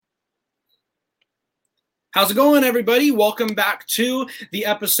How's it going, everybody? Welcome back to the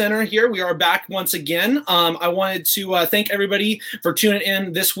Epicenter here. We are back once again. I wanted to thank everybody for tuning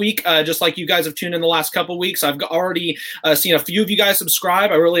in this week, just like you guys have tuned in the last couple weeks. I've already seen a few of you guys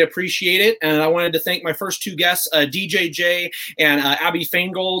subscribe. I really appreciate it. And I wanted to thank my first two guests, DJJ and Abby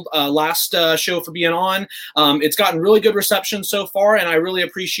Faingold, last show for being on. It's gotten really good reception so far, and I really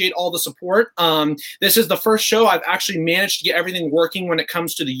appreciate all the support. This is the first show I've actually managed to get everything working when it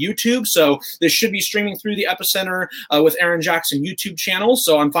comes to the YouTube. So this should be streaming through the Epicenter with Aaron Jackson YouTube channel.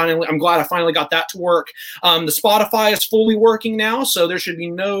 So I'm glad I finally got that to work. The Spotify is fully working now, so there should be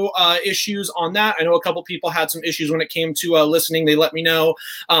no issues on that. I know a couple people had some issues when it came to listening. They let me know.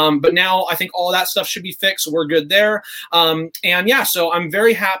 But now I think all that stuff should be fixed. So we're good there. So I'm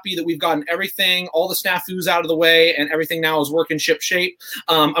very happy that we've gotten everything, all the snafus out of the way, and everything now is working ship shape.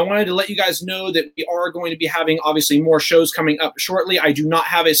 I wanted to let you guys know that we are going to be having obviously more shows coming up shortly. I do not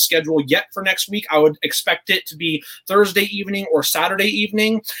have a schedule yet for next week. I would expect it to be Thursday evening or Saturday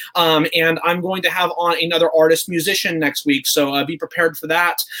evening. And I'm going to have on another artist musician next week. So be prepared for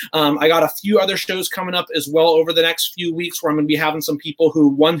that. I got a few other shows coming up as well over the next few weeks where I'm going to be having some people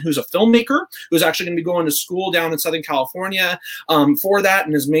who's a filmmaker who's actually going to be going to school down in Southern California for that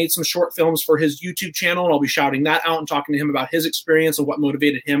and has made some short films for his YouTube channel. And I'll be shouting that out and talking to him about his experience and what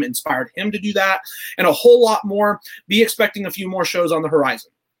motivated him, inspired him to do that, and a whole lot more. Be expecting a few more shows on the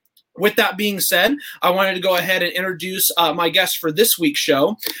horizon. With that being said, I wanted to go ahead and introduce my guest for this week's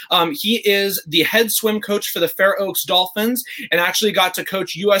show. He is the head swim coach for the Fair Oaks Dolphins and actually got to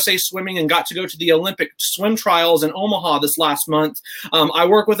coach USA Swimming and got to go to the Olympic swim trials in Omaha this last month. I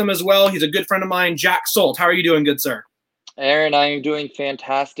work with him as well. He's a good friend of mine, Jack Solt. How are you doing, good sir? Aaron, I am doing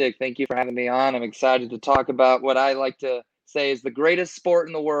fantastic. Thank you for having me on. I'm excited to talk about what I like to say is the greatest sport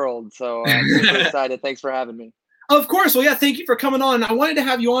in the world. So I'm super excited. Thanks for having me. Of course. Well, yeah, thank you for coming on. I wanted to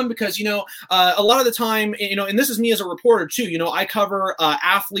have you on because, a lot of the time, and this is me as a reporter too, I cover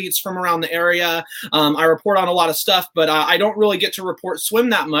athletes from around the area. I report on a lot of stuff, but I don't really get to report swim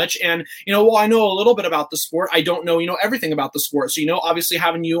that much. And, while I know a little bit about the sport, I don't know, everything about the sport. So, obviously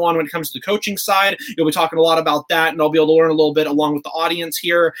having you on when it comes to the coaching side, you'll be talking a lot about that, and I'll be able to learn a little bit along with the audience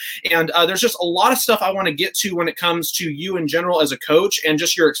here. And there's just a lot of stuff I want to get to when it comes to you in general as a coach and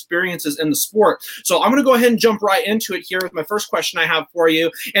just your experiences in the sport. So I'm going to go ahead and jump right into it here with my first question I have for you.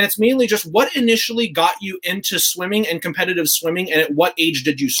 And it's mainly just what initially got you into swimming and competitive swimming, and at what age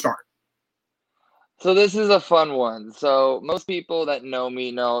did you start? So this is a fun one. So most people that know me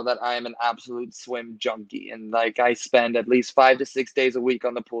know that I am an absolute swim junkie. And I spend at least 5 to 6 days a week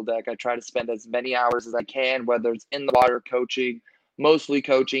on the pool deck. I try to spend as many hours as I can, whether it's in the water coaching, mostly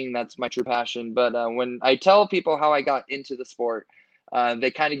coaching. That's my true passion. But when I tell people how I got into the sport,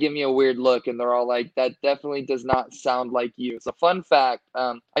 they kind of give me a weird look, and they're all like, that definitely does not sound like you. So fun fact,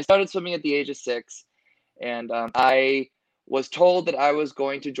 I started swimming at the age of 6, and I was told that I was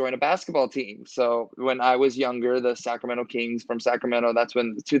going to join a basketball team. So when I was younger, the Sacramento Kings from Sacramento, that's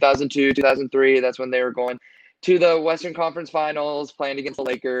when 2002, 2003, that's when they were going to the Western Conference Finals, playing against the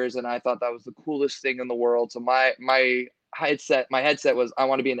Lakers, and I thought that was the coolest thing in the world. So my headset was, I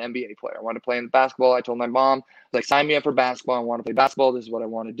want to be an NBA player. I want to play in basketball. I told my mom, sign me up for basketball. I want to play basketball. This is what I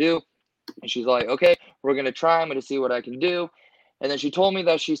want to do. And she's like, okay, we're going to try. I'm going to see what I can do. And then she told me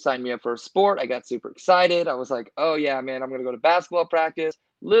that she signed me up for a sport. I got super excited. I was like, oh yeah, man, I'm going to go to basketball practice.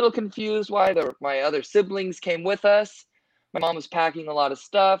 Little confused why my other siblings came with us. My mom was packing a lot of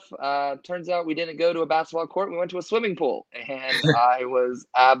stuff. Turns out we didn't go to a basketball court. We went to a swimming pool, and I was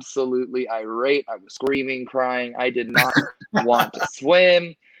absolutely irate. I was screaming, crying. I did not want to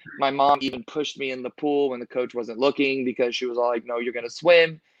swim. My mom even pushed me in the pool when the coach wasn't looking because she was all like, no, you're going to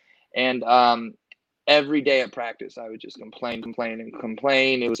swim. And every day at practice, I would just complain.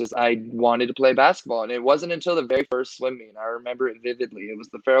 It was just, I wanted to play basketball. And it wasn't until the very first swim meet. I remember it vividly. It was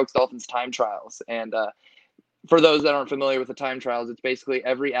the Fair Oaks Dolphins time trials. And for those that aren't familiar with the time trials, it's basically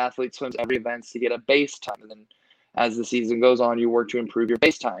every athlete swims every event to get a base time. And then as the season goes on, you work to improve your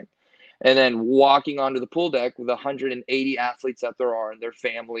base time. And then walking onto the pool deck with 180 athletes that there are and their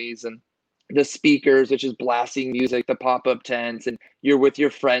families and the speakers, which is blasting music, the pop-up tents, and you're with your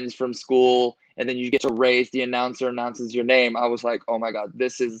friends from school, and then you get to race, the announcer announces your name. I was like, oh my God,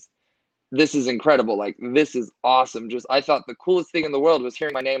 this is incredible. This is awesome. I thought the coolest thing in the world was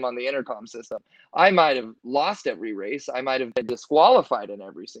hearing my name on the intercom system. I might have lost every race. I might have been disqualified in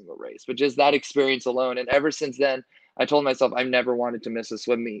every single race, but just that experience alone. And ever since then, I told myself I've never wanted to miss a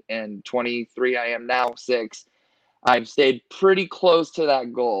swim meet. And 23, I am now 6. I've stayed pretty close to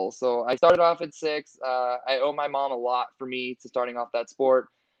that goal. So I started off at 6. I owe my mom a lot for me to starting off that sport.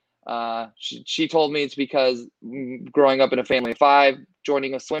 She told me it's because growing up in a family of 5,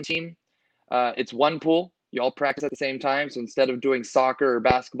 joining a swim team, it's one pool. you all practice at the same time. So instead of doing soccer or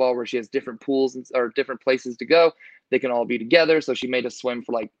basketball where she has different pools or different places to go, they can all be together. So she made us swim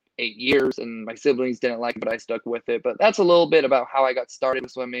for like 8 years, and my siblings didn't like it, but I stuck with it. But that's a little bit about how I got started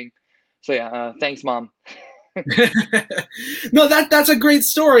with swimming. So yeah, thanks, Mom. No, that's a great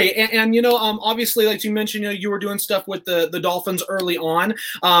story, and obviously, like you mentioned, you were doing stuff with the Dolphins early on.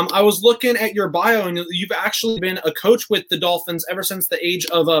 I was looking at your bio, and you've actually been a coach with the Dolphins ever since the age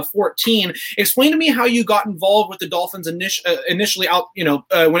of 14. Explain to me how you got involved with the Dolphins initially out,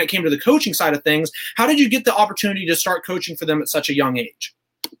 when it came to the coaching side of things. How did you get the opportunity to start coaching for them at such a young age?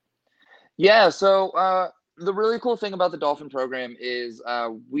 Yeah, so the really cool thing about the Dolphin program is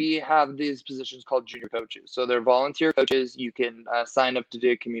we have these positions called junior coaches. So they're volunteer coaches. You can sign up to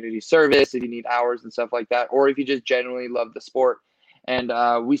do community service if you need hours and stuff like that, or if you just genuinely love the sport. And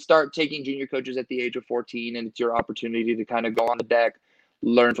we start taking junior coaches at the age of 14, and it's your opportunity to kind of go on the deck,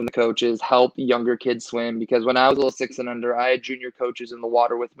 learn from the coaches, help younger kids swim. Because when I was a little 6 and under, I had junior coaches in the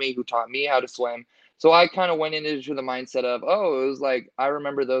water with me who taught me how to swim. So I kind of went into the mindset of, it was like, I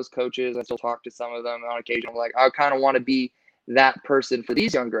remember those coaches. I still talk to some of them on occasion. I'm like, I kind of want to be that person for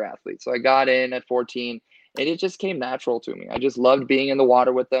these younger athletes. So I got in at 14, and it just came natural to me. I just loved being in the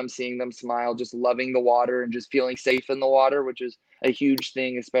water with them, seeing them smile, just loving the water and just feeling safe in the water, which is a huge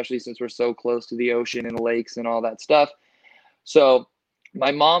thing, especially since we're so close to the ocean and the lakes and all that stuff. So my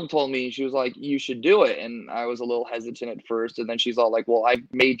mom told me, she was like, you should do it. And I was a little hesitant at first. And then she's all like, well, I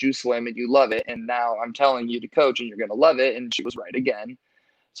made you swim and you love it. And now I'm telling you to coach and you're going to love it. And she was right again.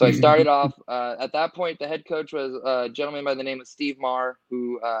 So I started off at that point. The head coach was a gentleman by the name of Steve Marr,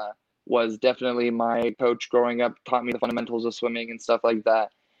 who was definitely my coach growing up, taught me the fundamentals of swimming and stuff like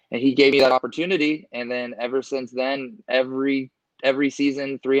that. And he gave me that opportunity. And then ever since then, every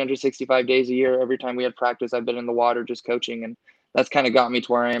season, 365 days a year, every time we had practice, I've been in the water just coaching. And that's kind of got me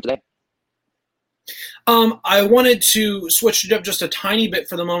to where I am today. I wanted to switch it up just a tiny bit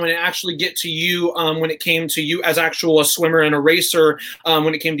for the moment and actually get to you when it came to you as actual a swimmer and a racer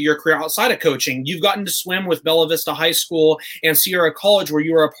when it came to your career outside of coaching. You've gotten to swim with Bella Vista High School and Sierra College, where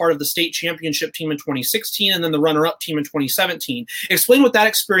you were a part of the state championship team in 2016 and then the runner-up team in 2017. Explain what that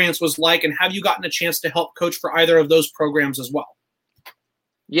experience was like, and have you gotten a chance to help coach for either of those programs as well?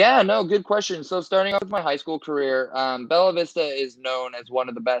 Yeah, no, good question. So starting off with my high school career, Bella Vista is known as one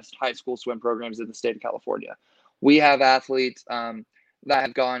of the best high school swim programs in the state of California. We have athletes that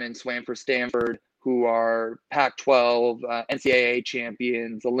have gone and swam for Stanford, who are Pac-12, NCAA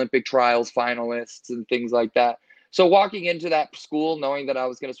champions, Olympic trials finalists, and things like that. So walking into that school, knowing that I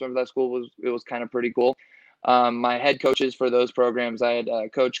was going to swim for that school, was kind of pretty cool. My head coaches for those programs, I had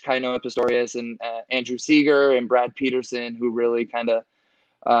Coach Kainoa Pistorius and Andrew Seeger and Brad Peterson, who really kind of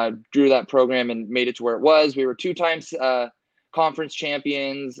drew that program and made it to where it was. We were 2 times conference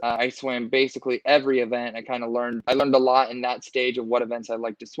champions. I swam basically every event. I learned a lot in that stage of what events I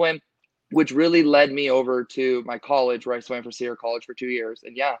like to swim, which really led me over to my college, where I swam for Sierra College for 2 years.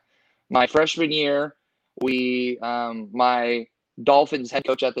 And yeah, my freshman year, my Dolphins head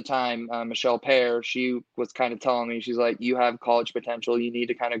coach at the time, Michelle Pear, she was kind of telling me, she's like, you have college potential. You need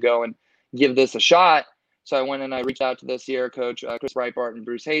to kind of go and give this a shot. So I went and I reached out to the Sierra coach, Chris Breitbart and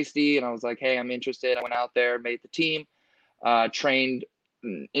Bruce Hasty, and I was like, hey, I'm interested. I went out there, made the team, trained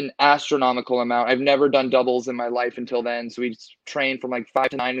an astronomical amount. I've never done doubles in my life until then. So we trained from like 5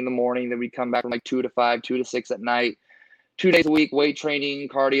 to 9 in the morning. Then we'd come back from like 2 to 5, 2 to 6 at night. 2 days a week, weight training,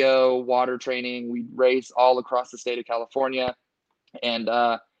 cardio, water training. We'd race all across the state of California. And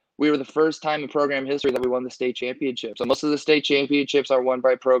we were the first time in program history that we won the state championship. So most of the state championships are won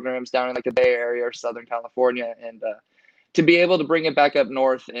by programs down in like the Bay Area or Southern California. And to be able to bring it back up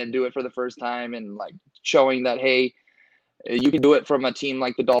north and do it for the first time, and like showing that, hey, you can do it from a team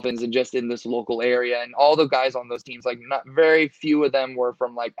like the Dolphins and just in this local area. And all the guys on those teams, like not very few of them were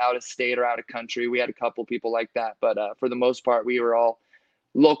from like out of state or out of country. We had a couple people like that, but for the most part, we were all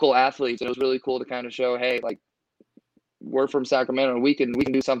local athletes. And it was really cool to kind of show, hey, like, we're from Sacramento and we can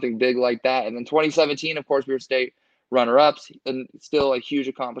do something big like that. And then 2017, of course, we were state runner-ups, and still a huge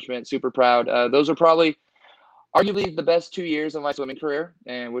accomplishment. Super proud. Those are probably arguably the best 2 years of my swimming career,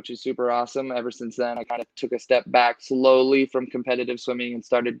 and which is super awesome. Ever since then, I kind of took a step back slowly from competitive swimming and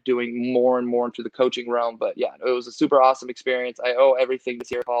started doing more and more into the coaching realm. But yeah, it was a super awesome experience. I owe everything to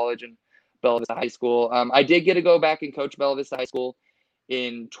Sierra College and Bella Vista High School. I did get to go back and coach Bella Vista High School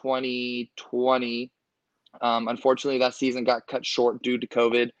in 2020. Unfortunately, that season got cut short due to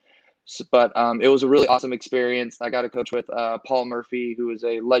COVID, but it was a really awesome experience. I got to coach with Paul Murphy, who is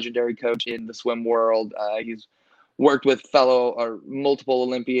a legendary coach in the swim world. He's worked with multiple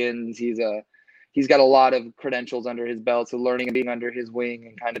Olympians. he's got a lot of credentials under his belt. So learning and being under his wing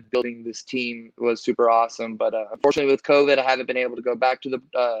and kind of building this team was super awesome. But unfortunately with COVID, I haven't been able to go back to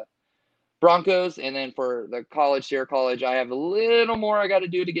the Broncos. And then for the college, Sierra College, I have a little more I got to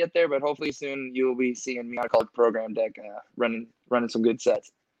do to get there, but hopefully soon you will be seeing me on a college program deck running some good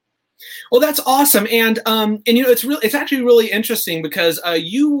sets. Well, that's awesome, and it's actually really interesting because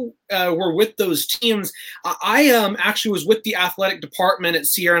you were with those teams. I actually was with the athletic department at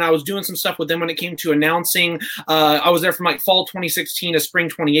Sierra, and I was doing some stuff with them when it came to announcing. I was there from like fall 2016 to spring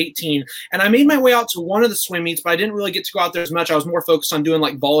 2018, and I made my way out to one of the swim meets, but I didn't really get to go out there as much. I was more focused on doing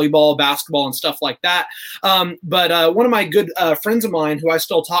like volleyball, basketball, and stuff like that. But one of my good friends of mine who I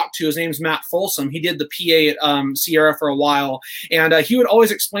still talk to, his name's Matt Folsom. He did the PA at Sierra for a while, and he would always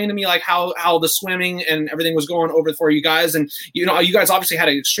explain to me like how the swimming and everything was going over for you guys. And, you guys obviously had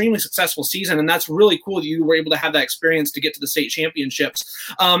an extremely successful season, and that's really cool that you were able to have that experience to get to the state championships.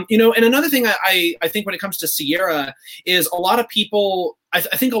 And another thing I think when it comes to Sierra is a lot of people, I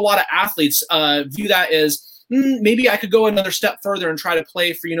think a lot of athletes view that as, maybe I could go another step further and try to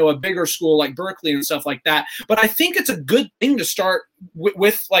play for, a bigger school like Berkeley and stuff like that. But I think it's a good thing to start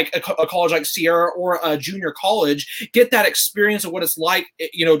with like a college like Sierra or a junior college, get that experience of what it's like,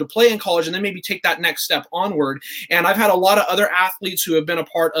 to play in college, and then maybe take that next step onward. And I've had a lot of other athletes who have been a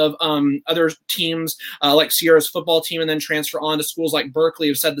part of other teams like Sierra's football team and then transfer on to schools like Berkeley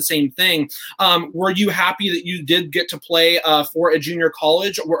have said the same thing. Were you happy that you did get to play for a junior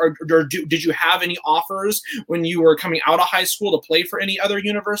college, or did you have any offers when you were coming out of high school to play for any other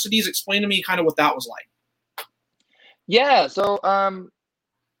universities? Explain to me kind of what that was like. Yeah, so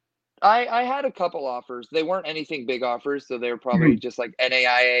I had a couple offers. They weren't anything big offers, so they were probably just like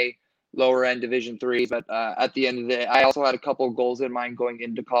NAIA, lower end Division III. But at the end of the day, I also had a couple of goals in mind going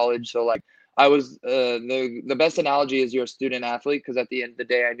into college. So like I was the best analogy is you're a student athlete, because at the end of the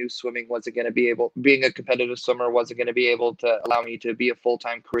day, I knew swimming wasn't going to be able, being a competitive swimmer wasn't going to be able to allow me to be a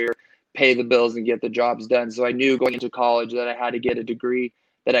full-time career, pay the bills, and get the jobs done. So I knew going into college that I had to get a degree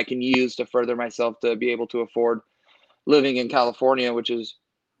that I can use to further myself to be able to afford living in California, which is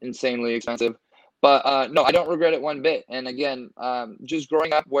insanely expensive. But no, I don't regret it one bit. And again, just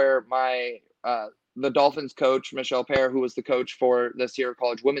growing up where the Dolphins coach, Michelle Pear, who was the coach for the Sierra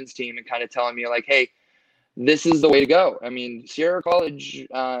College women's team, and kind of telling me like, hey, this is the way to go. I mean, Sierra College,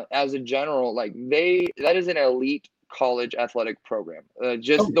 as a general, like that is an elite college athletic program.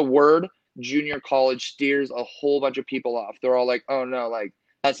 The word junior college steers a whole bunch of people off. They're all like, oh no, like,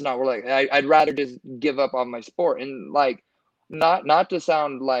 that's not where, like, I'd rather just give up on my sport. And like, not to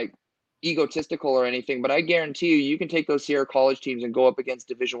sound like egotistical or anything, but I guarantee you can take those Sierra College teams and go up against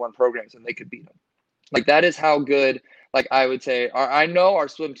Division I programs and they could beat them. Like, that is how good, like, I would say, I know our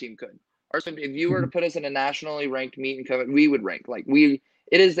swim team could. If you were to put us in a nationally ranked meet and come, we would rank. Like, it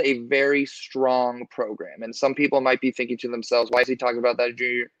is a very strong program. And some people might be thinking to themselves, why is he talking about a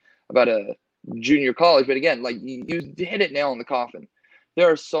junior college? But again, like, you hit it nail in the coffin. There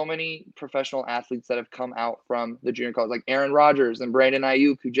are so many professional athletes that have come out from the junior college, like Aaron Rodgers and Brandon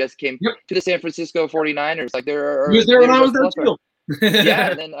Ayuk, who just came to the San Francisco 49ers. Like, he was there when I was there too.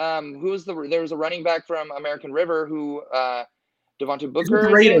 Yeah, and then there was a running back from American River who Devontae Booker. He's with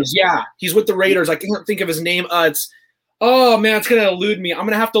the Raiders, yeah. He's with the Raiders. I can't think of his name. Oh man, it's gonna elude me. I'm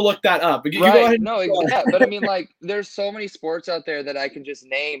gonna have to look that up. But right? But I mean, like, there's so many sports out there that I can just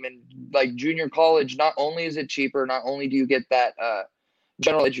name, and like junior college, not only is it cheaper, not only do you get that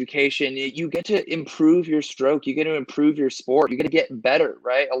general education, you get to improve your stroke, you get to improve your sport, you get to get better,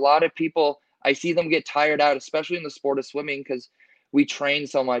 right? A lot of people, I see them get tired out, especially in the sport of swimming, because we train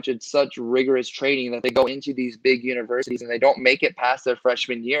so much. It's such rigorous training that they go into these big universities and they don't make it past their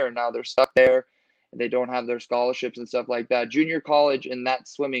freshman year, and now they're stuck there and they don't have their scholarships and stuff like that. Junior college and that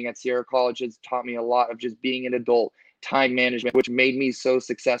swimming at Sierra College has taught me a lot of just being an adult, time management, which made me so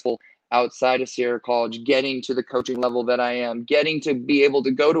successful outside of Sierra College, getting to the coaching level that I am, getting to be able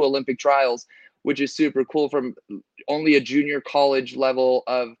to go to Olympic trials, which is super cool from only a junior college level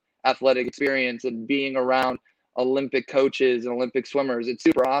of athletic experience, and being around Olympic coaches and Olympic swimmers. It's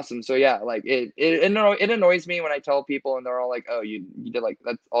super awesome. So yeah, like it annoys me when I tell people and they're all like, oh, you did, like,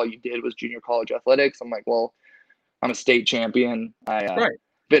 that's all you did was junior college athletics. I'm like, well, I'm a state champion.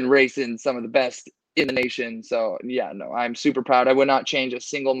 Been racing some of the best in the nation. So yeah, no, I'm super proud. I would not change a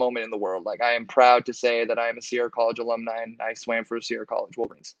single moment in the world. Like, I am proud to say that I am a Sierra College alumni and I swam for Sierra College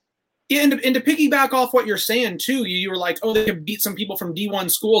Wolverines. Yeah, and to piggyback off what you're saying too, you were like, oh, they can beat some people from D1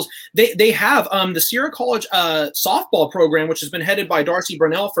 schools. They have the Sierra College softball program, which has been headed by Darcy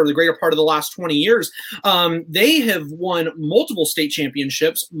Brunell for the greater part of the last 20 years. They have won multiple state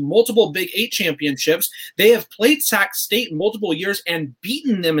championships, multiple Big 8 championships. They have played Sac State multiple years and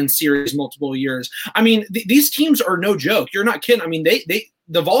beaten them in series multiple years. I mean, these teams are no joke. You're not kidding. I mean,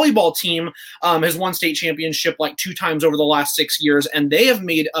 the volleyball team has won state championship like 2 times over the last 6 years, and they have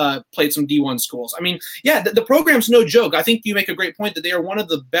played some D1 schools. I mean, yeah, the program's no joke. I think you make a great point that they are one of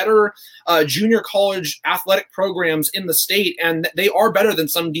the better junior college athletic programs in the state, and they are better than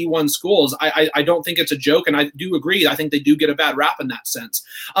some D1 schools. I don't think it's a joke, and I do agree. I think they do get a bad rap in that sense.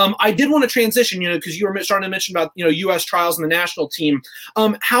 I did want to transition, because you were starting to mention about, U.S. trials and the national team.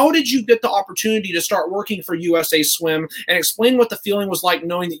 How did you get the opportunity to start working for USA Swim, and explain what the feeling was like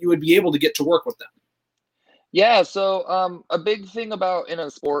knowing that you would be able to get to work with them? Yeah, so a big thing about in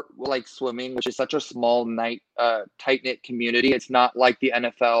a sport like swimming, which is such a small, tight-knit community, it's not like the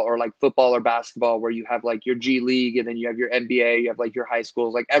NFL or like football or basketball where you have like your G League and then you have your NBA, you have like your high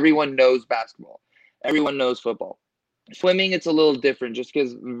schools. Like everyone knows basketball, everyone knows football. Swimming, it's a little different just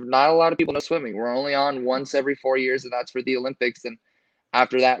because not a lot of people know swimming. We're only on once every 4 years, and that's for the Olympics. And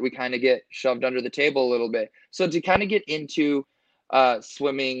after that, we kind of get shoved under the table a little bit. So to kind of get into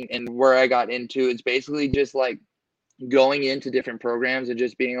swimming and where I got into, it's basically just like going into different programs and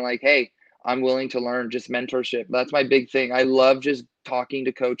just being like, hey, I'm willing to learn, just mentorship. That's my big thing. I love just talking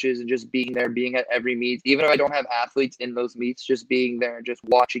to coaches and just being there, being at every meet, even if I don't have athletes in those meets, just being there and just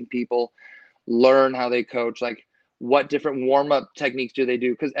watching people learn how they coach, like what different warm-up techniques do they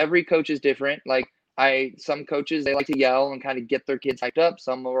do, because every coach is different. Like some coaches, they like to yell and kind of get their kids hyped up.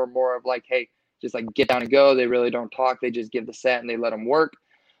 Some are more of like, hey, just like get down and go. They really don't talk. They just give the set and they let them work.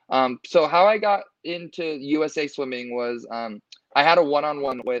 So how I got into USA Swimming was I had a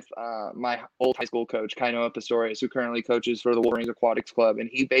one-on-one with my old high school coach, Kainoa Pistorius, who currently coaches for the Wolverines Aquatics Club. And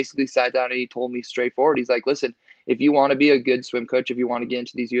he basically sat down and he told me straightforward. He's like, listen, if you want to be a good swim coach, if you want to get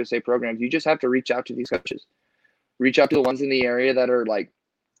into these USA programs, you just have to reach out to these coaches. Reach out to the ones in the area that are like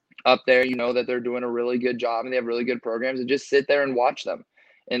up there, that they're doing a really good job and they have really good programs, and just sit there and watch them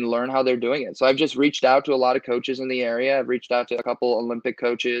and learn how they're doing it. So I've just reached out to a lot of coaches in the area. I've reached out to a couple Olympic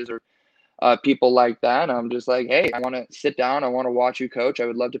coaches or people like that. And I'm just like, hey, I want to sit down. I want to watch you coach. I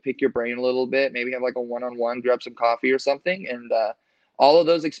would love to pick your brain a little bit, maybe have like a one-on-one, grab some coffee or something. And all of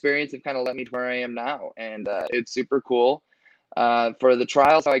those experiences have kind of led me to where I am now. And it's super cool. For the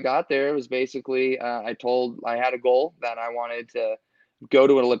trials, how I got there, it was basically I had a goal that I wanted to go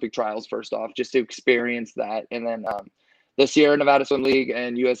to an Olympic trials first off, just to experience that. And then the Sierra Nevada Swim League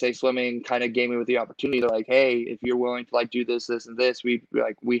and USA Swimming kind of gave me with the opportunity. They're like, hey, if you're willing to like do this, this, and this, we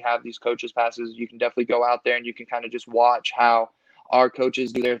have these coaches passes. You can definitely go out there and you can kind of just watch how our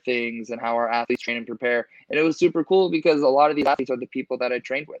coaches do their things and how our athletes train and prepare. And it was super cool because a lot of these athletes are the people that I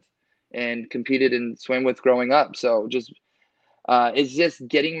trained with and competed and swim with growing up. So just it's just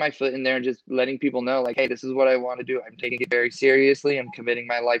getting my foot in there and just letting people know, like, hey, this is what I want to do. I'm taking it very seriously. I'm committing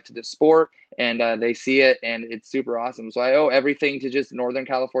my life to this sport, and they see it, and it's super awesome. So I owe everything to just Northern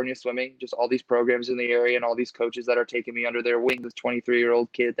California Swimming, just all these programs in the area and all these coaches that are taking me under their wing. This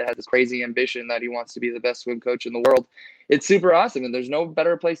 23-year-old kid that has this crazy ambition that he wants to be the best swim coach in the world. It's super awesome, and there's no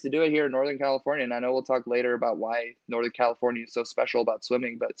better place to do it here in Northern California. And I know we'll talk later about why Northern California is so special about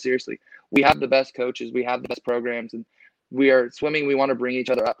swimming, but seriously, we have the best coaches, we have the best programs, and we are swimming. We want to bring each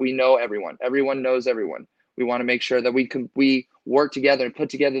other up. We know everyone. Everyone knows everyone. We want to make sure that we work together and put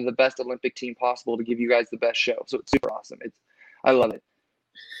together the best Olympic team possible to give you guys the best show. So it's super awesome. I love it.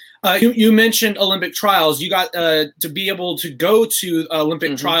 You mentioned Olympic trials. You got to be able to go to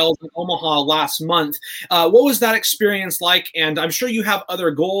Olympic trials in Omaha last month. What was that experience like? And I'm sure you have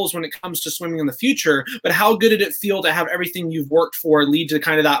other goals when it comes to swimming in the future, but how good did it feel to have everything you've worked for lead to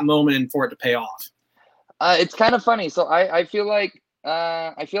kind of that moment and for it to pay off? It's kind of funny. So I feel like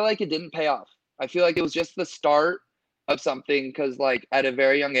it didn't pay off. I feel like it was just the start of something, because like at a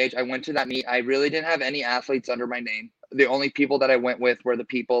very young age, I went to that meet. I really didn't have any athletes under my name. The only people that I went with were the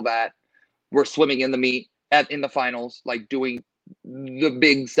people that were swimming in the meet in the finals, like doing the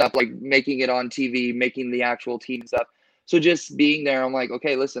big stuff, like making it on TV, making the actual team stuff. So just being there, I'm like,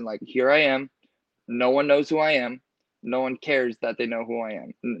 okay, listen, like here I am. No one knows who I am. No one cares that they know who I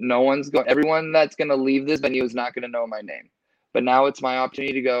am. Everyone that's going to leave this venue is not going to know my name. But now it's my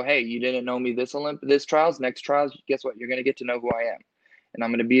opportunity to go, hey, you didn't know me this trials, next trials, guess what? You're going to get to know who I am. And I'm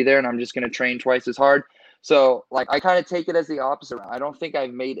going to be there, and I'm just going to train twice as hard. So like I kind of take it as the opposite. I don't think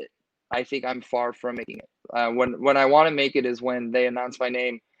I've made it. I think I'm far from making it. When I want to make it is when they announce my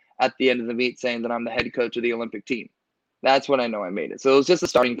name at the end of the meet saying that I'm the head coach of the Olympic team. That's when I know I made it. So it was just a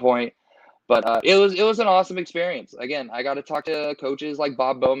starting point. But it was an awesome experience. Again, I got to talk to coaches like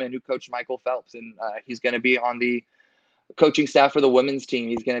Bob Bowman, who coached Michael Phelps, and he's going to be on the coaching staff for the women's team.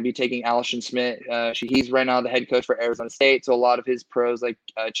 He's going to be taking Allison Schmidt. He's right now the head coach for Arizona State. So a lot of his pros like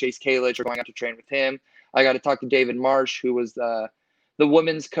Chase Kalich are going out to train with him. I got to talk to David Marsh, who was the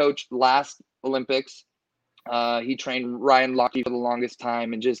women's coach last Olympics. He trained Ryan Lochte for the longest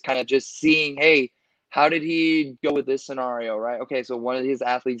time, and just seeing, hey, how did he go with this scenario, right? Okay, so one of his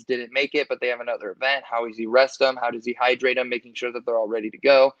athletes didn't make it, but they have another event. How does he rest them? How does he hydrate them, making sure that they're all ready to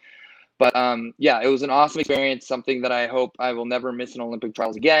go? But yeah, it was an awesome experience, something that I hope I will never miss in Olympic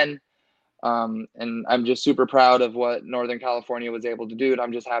trials again. And I'm just super proud of what Northern California was able to do. And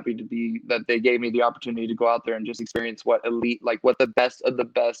I'm just happy that they gave me the opportunity to go out there and just experience what the best of the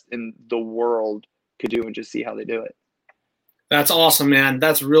best in the world could do, and just see how they do it. That's awesome, man.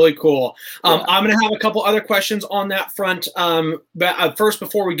 That's really cool. I'm going to have a couple other questions on that front. But first,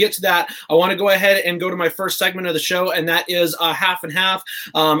 before we get to that, I want to go ahead and go to my first segment of the show, and that is half and half.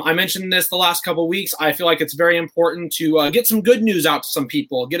 I mentioned this the last couple of weeks. I feel like it's very important to get some good news out to some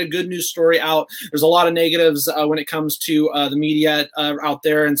people, get a good news story out. There's a lot of negatives when it comes to the media out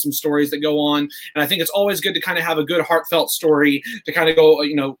there, and some stories that go on. And I think it's always good to kind of have a good heartfelt story to kind of go,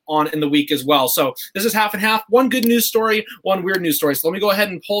 on in the week as well. So this is half and half. One good news story, one weird news story. So let me go ahead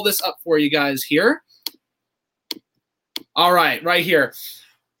and pull this up for you guys here. All right here.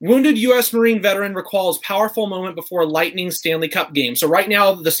 Wounded U.S. Marine veteran recalls powerful moment before Lightning Stanley Cup game. So right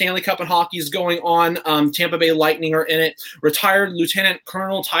now, the Stanley Cup in hockey is going on. Tampa Bay Lightning are in it. Retired Lieutenant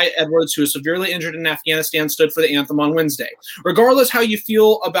Colonel Ty Edwards, who was severely injured in Afghanistan, stood for the anthem on Wednesday. Regardless how you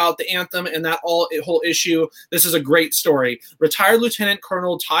feel about the anthem and that whole issue, this is a great story. Retired Lieutenant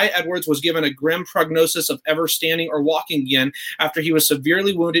Colonel Ty Edwards was given a grim prognosis of ever standing or walking again after he was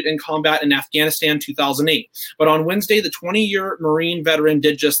severely wounded in combat in Afghanistan 2008. But on Wednesday, the 20-year Marine veteran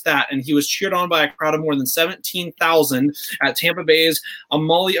did just that, and he was cheered on by a crowd of more than 17,000 at Tampa Bay's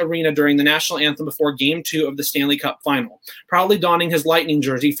Amalie Arena during the national anthem before Game 2 of the Stanley Cup Final. Proudly donning his Lightning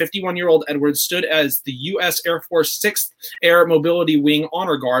jersey, 51-year-old Edwards stood as the U.S. Air Force 6th Air Mobility Wing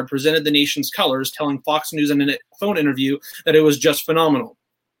Honor Guard presented the nation's colors, telling Fox News in a phone interview that it was just phenomenal.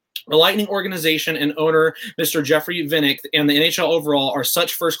 The Lightning organization and owner, Mr. Jeffrey Vinnick, and the NHL overall are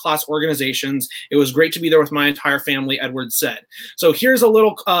such first-class organizations. It was great to be there with my entire family, Edwards said. So here's a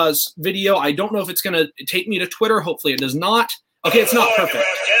little video. I don't know if it's going to take me to Twitter. Hopefully it does not. Okay, it's not perfect.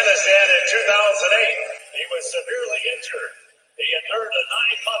 Afghanistan in 2008, he was severely injured. He endured a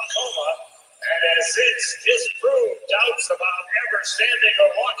 9-month coma and has since disproved doubts about ever standing or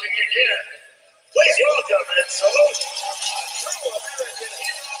walking again. Please welcome and salute true American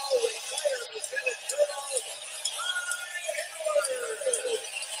hero, retired Lieutenant Colonel Ty Edwards.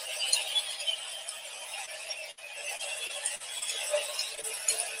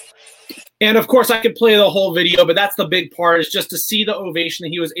 And of course, I could play the whole video, but that's the big part, is just to see the ovation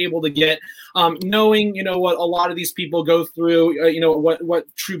that he was able to get, knowing, what a lot of these people go through,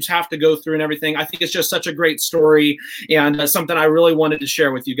 what troops have to go through and everything. I think it's just such a great story, and something I really wanted to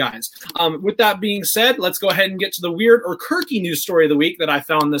share with you guys. With that being said, let's go ahead and get to the weird or quirky news story of the week that I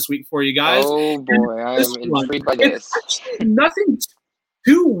found this week for you guys. Oh boy, I am intrigued by this. It's nothing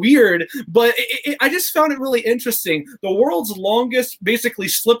too weird, but I just found it really interesting. The world's longest, basically,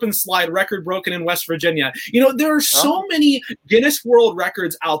 slip and slide record broken in West Virginia. There are so many Guinness World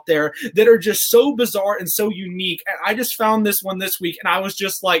Records out there that are just so bizarre and so unique. And I just found this one this week, and I was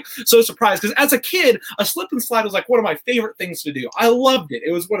just so surprised, because as a kid, a slip and slide was one of my favorite things to do. I loved it.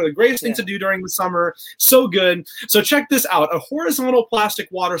 It was one of the greatest things to do during the summer. So good. So check this out. A horizontal plastic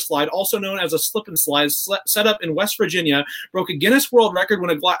water slide, also known as a slip and slide, set up in West Virginia, broke a Guinness World Record when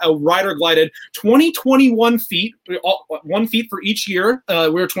a rider glided 2021 feet, 1 feet for each year.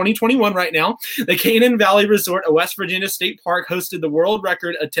 We're 2021 right now. The Canaan Valley Resort, a West Virginia state park, hosted the world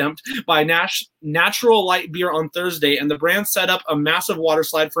record attempt by Natural Light Beer on Thursday, and the brand set up a massive water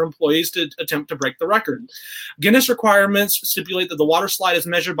slide for employees to attempt to break the record. Guinness requirements stipulate that the water slide is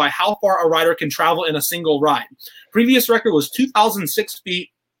measured by how far a rider can travel in a single ride. Previous record was 2,006 feet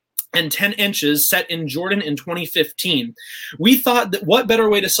and 10 inches, set in Jordan in 2015. We thought that what better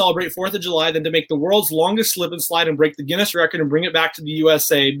way to celebrate 4th of July than to make the world's longest slip and slide and break the Guinness record and bring it back to the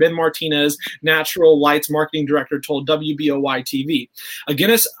USA, Ben Martinez, Natural Light's marketing director, told WBOY-TV. A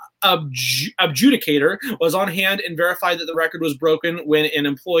Guinness adjudicator was on hand and verified that the record was broken when an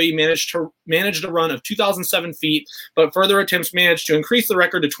employee managed a run of 2,007 feet, but further attempts managed to increase the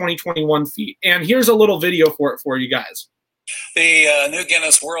record to 2021 feet. And here's a little video for it for you guys. The new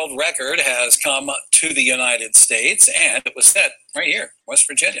Guinness World Record has come to the United States, and it was set right here, West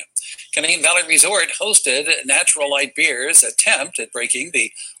Virginia. Canaan Valley Resort hosted Natural Light Beer's attempt at breaking the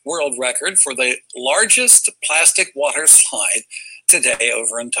world record for the largest plastic water slide today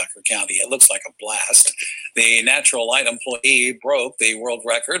over in Tucker County. It looks like a blast. The Natural Light employee broke the world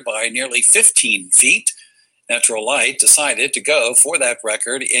record by nearly 15 feet. Natural Light decided to go for that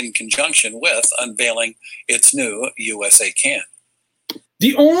record in conjunction with unveiling its new USA can.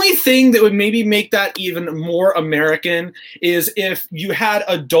 The only thing that would maybe make that even more American is if you had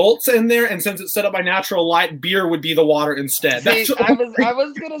adults in there, and since it's set up by Natural Light, beer would be the water instead. See, I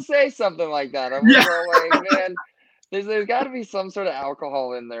was gonna say something like that. I was all like, man, there's got to be some sort of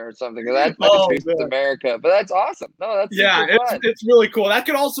alcohol in there or something. That's America, but that's awesome. No, that's super fun. It's really cool. That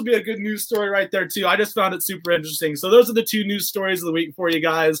could also be a good news story right there too. I just found it super interesting. So those are the 2 news stories of the week for you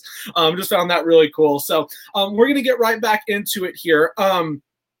guys. Just found that really cool. So we're gonna get right back into it here.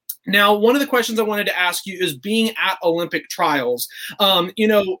 Now, one of the questions I wanted to ask you is being at Olympic trials.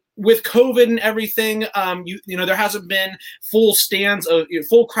 With COVID and everything, there hasn't been full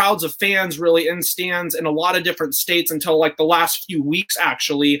crowds of fans really in stands in a lot of different states until like the last few weeks,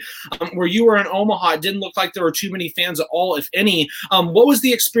 actually. Where you were in Omaha, it didn't look like there were too many fans at all, if any. What was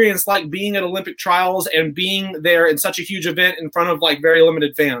the experience like being at Olympic trials and being there in such a huge event in front of like very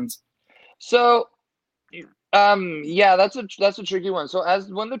limited fans? So, yeah, that's a tricky one. So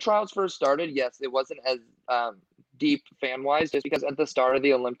when the trials first started, yes, it wasn't as deep fan wise, just because at the start of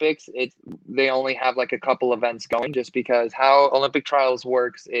the Olympics, they only have like a couple events going, just because how Olympic trials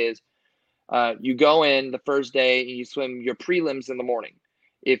works is you go in the first day and you swim your prelims in the morning.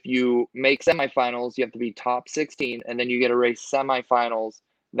 If you make semifinals, you have to be top 16, and then you get to race semifinals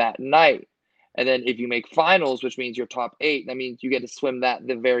that night. And then if you make finals, which means you're top 8, that means you get to swim that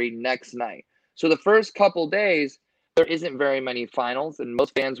the very next night. So the first couple days, there isn't very many finals, and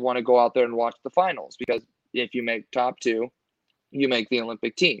most fans want to go out there and watch the finals because if you make top 2, you make the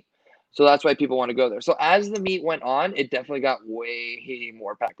Olympic team. So that's why people want to go there. So as the meet went on, it definitely got way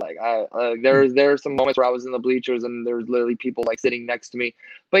more packed. Like there were some moments where I was in the bleachers and there was literally people like sitting next to me.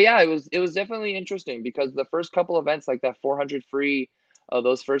 But yeah, it was definitely interesting because the first couple events, like that 400 free,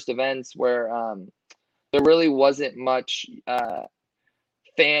 those first events where there really wasn't much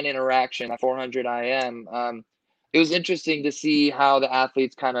fan interaction at 400 IM. It was interesting to see how the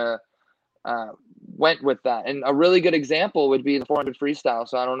athletes kind of went with that. And a really good example would be the 400 freestyle.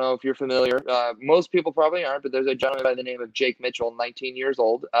 So I don't know if you're familiar. Most people probably aren't, but there's a gentleman by the name of Jake Mitchell, 19 years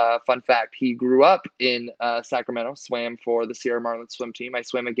old. Fun fact, he grew up in Sacramento, swam for the Sierra Marlins swim team. I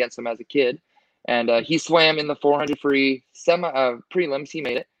swam against him as a kid. And he swam in the 400 free prelims, he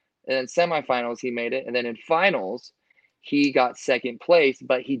made it. And then semifinals, he made it. And then in finals, he got second place,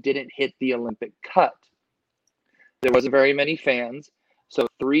 but he didn't hit the Olympic cut. There wasn't very many fans. So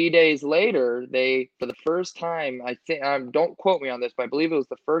 3 days later, for the first time, I think, don't quote me on this, but I believe it was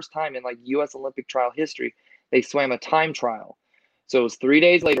the first time in like U.S. Olympic trial history, they swam a time trial. So it was 3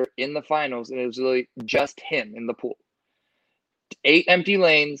 days later in the finals, and it was really just him in the pool. 8 empty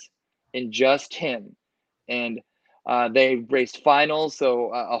lanes and just him. And they raced finals,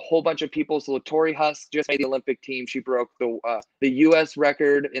 so a whole bunch of people. So Tori Husk just made the Olympic team. She broke the U.S.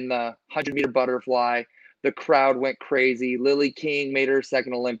 record in the 100-meter butterfly. The crowd went crazy. Lily King made her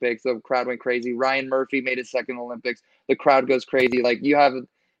second Olympics. The crowd went crazy. Ryan Murphy made his second Olympics. The crowd goes crazy. Like, you have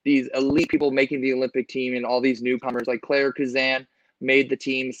these elite people making the Olympic team and all these newcomers. Like Claire Kazan made the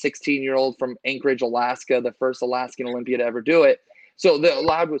team, 16-year-old from Anchorage, Alaska, the first Alaskan Olympian to ever do it. So the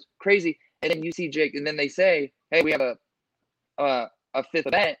crowd was crazy. And then you see Jake, and then they say, hey, we have a 5th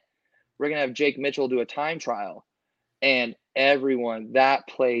event. We're going to have Jake Mitchell do a time trial. And everyone, that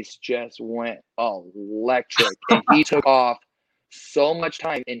place just went electric. And he took off so much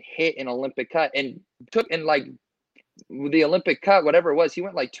time and hit an Olympic cut and like the Olympic cut, whatever it was, he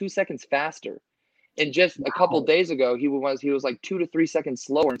went like 2 seconds faster. And just a couple days ago, he was like 2 to 3 seconds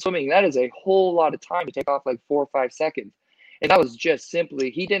slower in swimming. That is a whole lot of time to take off like 4 or 5 seconds. And that was just simply,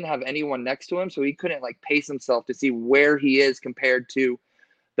 he didn't have anyone next to him, so he couldn't like pace himself to see where he is compared to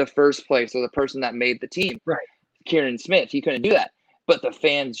the first place or the person that made the team. Right. Kieran Smith, he couldn't do that. But the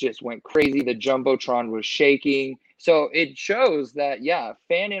fans just went crazy. The Jumbotron was shaking. So it shows that, yeah,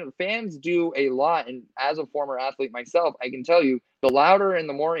 fans do a lot. And as a former athlete myself, I can tell you, the louder and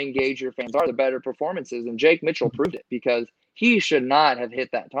the more engaged your fans are, the better performances. And Jake Mitchell proved it because he should not have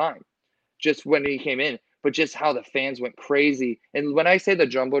hit that time just when he came in, but just how the fans went crazy. And when I say the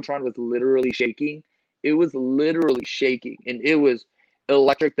Jumbotron was literally shaking, it was literally shaking. And it was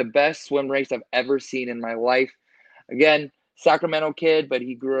electric, the best swim race I've ever seen in my life. Again, Sacramento kid, but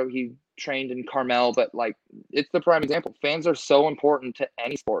he trained in Carmel, but like, it's the prime example. Fans are so important to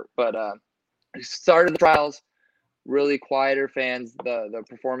any sport, but started the trials, really quieter fans. The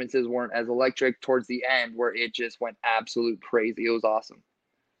performances weren't as electric towards the end, where it just went absolute crazy. It was awesome.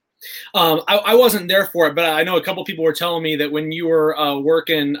 I wasn't there for it, but I know a couple people were telling me that when you were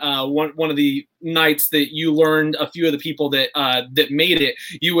working one of the nights that you learned a few of the people that made it,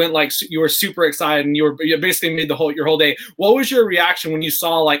 you went like you were super excited and you basically made your whole day. What was your reaction when you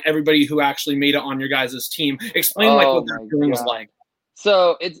saw like everybody who actually made it on your guys' team? Explain like what that feeling was like.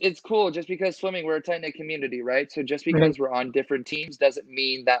 So it's cool just because swimming, we're a tight-knit community, right? So just because we're on different teams doesn't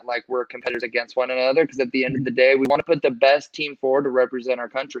mean that like we're competitors against one another, because at the end of the day, we want to put the best team forward to represent our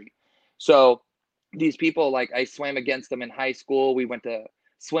country. So these people, like I swam against them in high school. We went to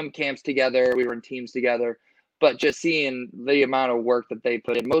swim camps together. We were in teams together. But just seeing the amount of work that they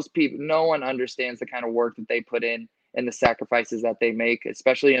put in, no one understands the kind of work that they put in and the sacrifices that they make,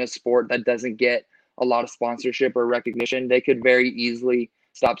 especially in a sport that doesn't get a lot of sponsorship or recognition. They could very easily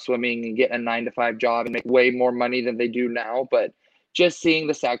stop swimming and get a 9-to-5 job and make way more money than they do now. But just seeing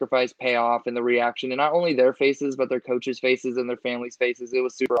the sacrifice pay off and the reaction, and not only their faces, but their coaches' faces and their families' faces, it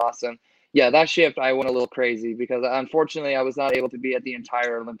was super awesome. Yeah, that shift, I went a little crazy because unfortunately I was not able to be at the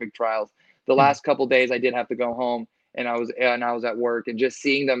entire Olympic trials. The last couple days I did have to go home, and I was at work, and just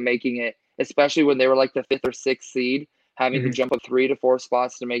seeing them making it, especially when they were like the 5th or 6th seed, having to jump up 3 to 4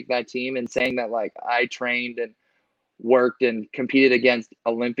 spots to make that team, and saying that like I trained and worked and competed against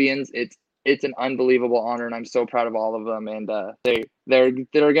Olympians, it's an unbelievable honor, and I'm so proud of all of them. And they're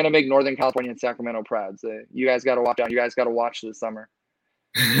gonna make Northern California and Sacramento proud. So you guys got to watch out. You guys got to watch this summer.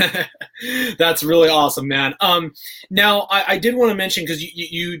 That's really awesome, man. Now I did want to mention, because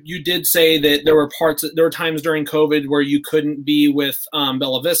you did say that there were times during COVID where you couldn't be with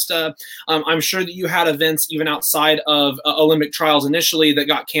Bella Vista. I'm sure that you had events even outside of Olympic trials initially that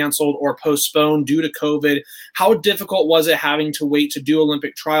got canceled or postponed due to COVID. How difficult was it having to wait to do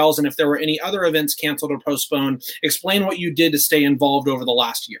Olympic trials? And if there were any other events canceled or postponed, explain what you did to stay involved over the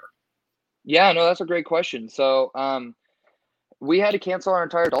last year. Yeah, no, that's a great question. So, we had to cancel our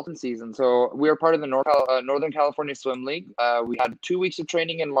entire Dolphin season. So we were part of the Northern California Swim League. We had 2 weeks of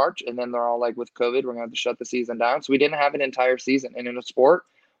training in March, and then they're all like, with COVID, we're going to have to shut the season down. So we didn't have an entire season. And in a sport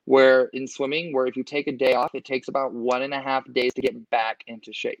where in swimming, where if you take a day off, it takes about 1.5 days to get back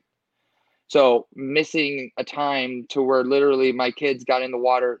into shape. So missing a time to where literally my kids got in the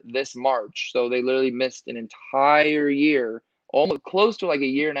water this March. So they literally missed an entire year, almost close to like a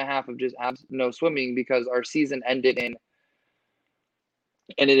 1.5 years of just no swimming, because our season ended in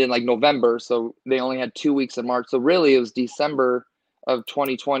like November. So they only had 2 weeks in March. So really it was December of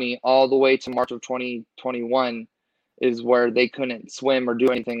 2020 all the way to March of 2021 is where they couldn't swim or do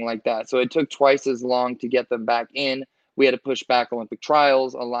anything like that. So it took twice as long to get them back in. We had to push back Olympic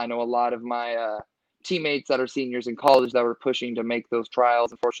trials. I know a lot of my teammates that are seniors in college that were pushing to make those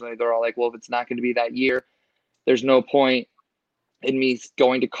trials. Unfortunately, they're all like, well, if it's not going to be that year, there's no point in me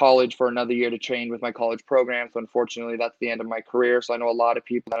going to college for another year to train with my college program. So unfortunately, that's the end of my career. So I know a lot of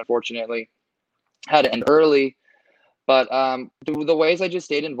people that unfortunately had to end early. But the ways I just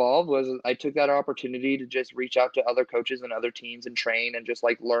stayed involved was I took that opportunity to just reach out to other coaches and other teams and train and just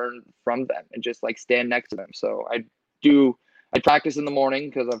like learn from them and just like stand next to them. So I practice in the morning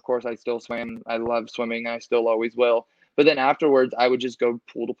because of course I still swim. I love swimming. I still always will. But then afterwards, I would just go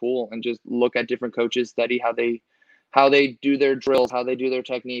pool to pool and just look at different coaches, study how they do their drills, how they do their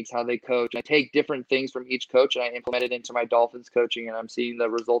techniques, how they coach. I take different things from each coach and I implement it into my Dolphins coaching, and I'm seeing the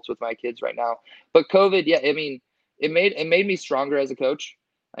results with my kids right now. But COVID, yeah, I mean, it made me stronger as a coach.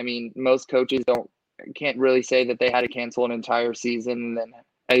 I mean, most coaches can't really say that they had to cancel an entire season and then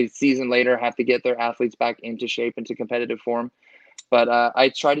a season later have to get their athletes back into shape, into competitive form. But I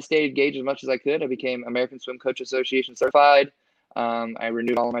tried to stay engaged as much as I could. I became American Swim Coach Association certified. I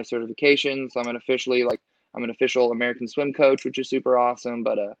renewed all of my certifications. So I'm an official American swim coach, which is super awesome.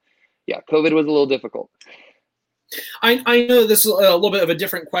 But yeah, COVID was a little difficult. I know this is a little bit of a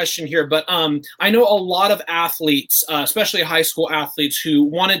different question here, but I know a lot of athletes, especially high school athletes, who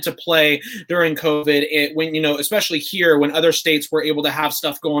wanted to play during COVID. When especially here, when other states were able to have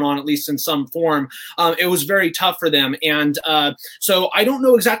stuff going on, at least in some form, it was very tough for them. And so I don't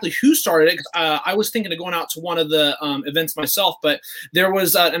know exactly who started it. I was thinking of going out to one of the events myself, but there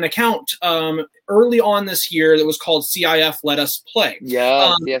was an account early on this year that was called CIF Let Us Play.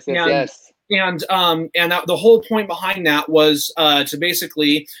 Yes. And the whole point behind that was to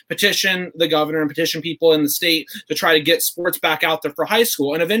basically petition the governor and petition people in the state to try to get sports back out there for high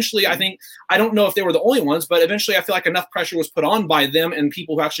school. And eventually, I don't know if they were the only ones, but eventually I feel like enough pressure was put on by them and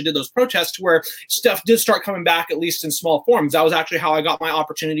people who actually did those protests to where stuff did start coming back, at least in small forms. That was actually how I got my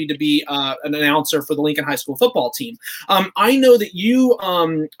opportunity to be an announcer for the Lincoln High School football team. I know that you,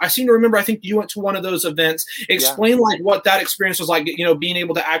 I seem to remember, I think you went to one of those events. Explain like what that experience was like, being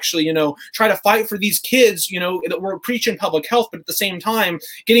able to actually, try to fight for these kids, that we're preaching public health, but at the same time,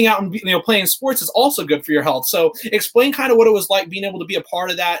 getting out and, playing sports is also good for your health. So explain kind of what it was like being able to be a part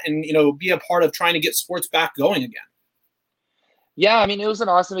of that and, be a part of trying to get sports back going again. Yeah, I mean, it was an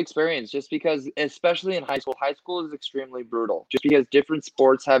awesome experience just because, especially in high school is extremely brutal just because different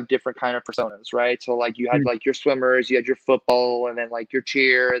sports have different kind of personas, right? So like you had like your swimmers, you had your football, and then like your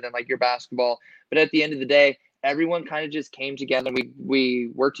cheer, and then like your basketball. But at the end of the day, everyone kind of just came together and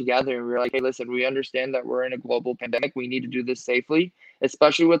we worked together and we were like, hey, listen, we understand that we're in a global pandemic. We need to do this safely,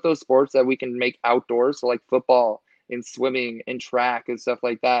 especially with those sports that we can make outdoors. So like football and swimming and track and stuff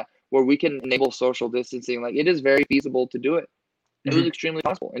like that, where we can enable social distancing. Like it is very feasible to do it. It was extremely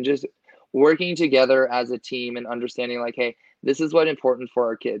possible. And just working together as a team and understanding like, hey, this is what's important for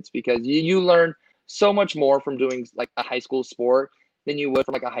our kids, because you learn so much more from doing like a high school sport than you would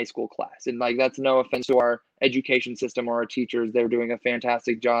from like a high school class. And like, that's no offense to our education system or our teachers. They're doing a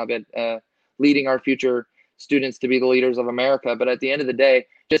fantastic job at leading our future students to be the leaders of America. But at the end of the day,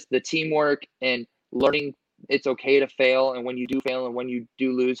 just the teamwork and learning it's okay to fail. And when you do fail and when you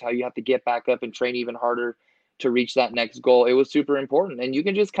do lose, how you have to get back up and train even harder to reach that next goal. It was super important. And you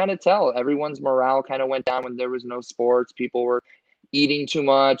can just kind of tell everyone's morale kind of went down when there was no sports. People were eating too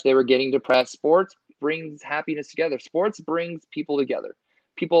much. They were getting depressed. Sports brings happiness together. Sports brings people together.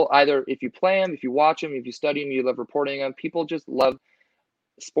 People either, if you play them, if you watch them, if you study them, you love reporting them, people just love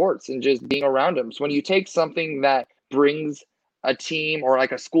sports and just being around them. So when you take something that brings a team or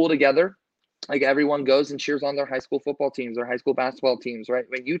like a school together, like everyone goes and cheers on their high school football teams, their high school basketball teams, right?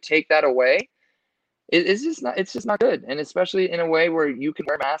 When you take that away, it's just not good. And especially in a way where you can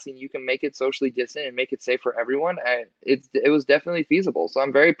wear masks and you can make it socially distant and make it safe for everyone. It was definitely feasible. So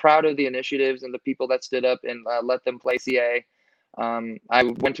I'm very proud of the initiatives and the people that stood up and let them play CA. I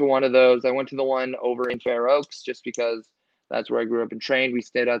went to one of those. I went to the one over in Fair Oaks just because that's where I grew up and trained. We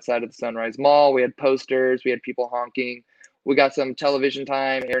stayed outside of the Sunrise Mall. We had posters. We had people honking. We got some television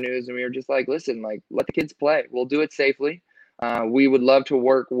time, air news, and we were just like, listen, like, let the kids play. We'll do it safely. We would love to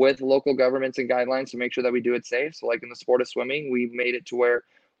work with local governments and guidelines to make sure that we do it safe. So like in the sport of swimming, we made it to where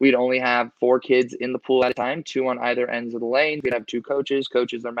we'd only have 4 kids in the pool at a time, 2 on either ends of the lane. We'd have 2 coaches.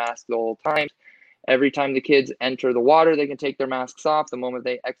 Coaches are masked the whole time. Every time the kids enter the water, they can take their masks off. The moment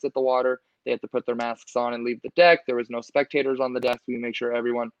they exit the water, they have to put their masks on and leave the deck. There was no spectators on the deck. We make sure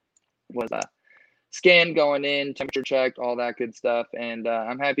everyone was scanned going in, temperature checked, all that good stuff. And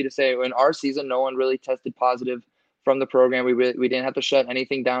I'm happy to say in our season, no one really tested positive from the program. We didn't have to shut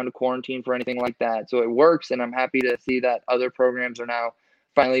anything down to quarantine for anything like that. So it works. And I'm happy to see that other programs are now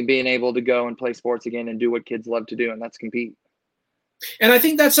finally being able to go and play sports again and do what kids love to do, and that's compete. And I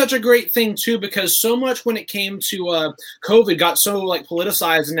think that's such a great thing, too, because so much when it came to COVID got so like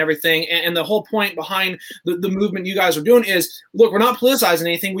politicized and everything. And the whole point behind the movement you guys are doing is, look, we're not politicizing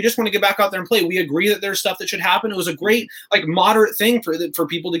anything. We just want to get back out there and play. We agree that there's stuff that should happen. It was a great, like, moderate thing for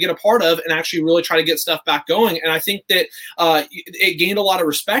people to get a part of and actually really try to get stuff back going. And I think that it gained a lot of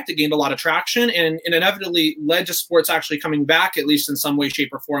respect. It gained a lot of traction, and it inevitably led to sports actually coming back, at least in some way,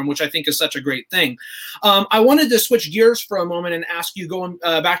 shape, or form, which I think is such a great thing. I wanted to switch gears for a moment and ask you, going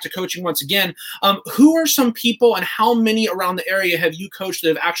back to coaching once again, who are some people and how many around the area have you coached that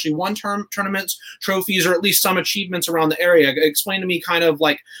have actually won tournaments, trophies, or at least some achievements around the area? Explain to me kind of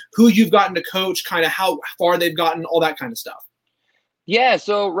like who you've gotten to coach, kind of how far they've gotten, all that kind of stuff. Yeah,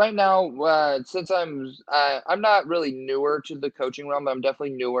 so right now, since I'm not really newer to the coaching realm, but I'm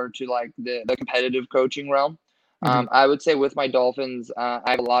definitely newer to like the competitive coaching realm. I would say with my Dolphins, I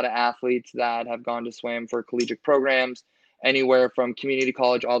have a lot of athletes that have gone to swim for collegiate programs, anywhere from community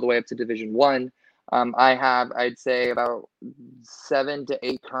college all the way up to Division I. I have, I'd say, about 7 to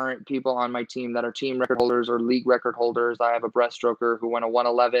 8 current people on my team that are team record holders or league record holders. I have a breaststroker who won a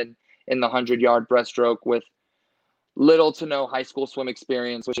 111 in the 100-yard breaststroke with little to no high school swim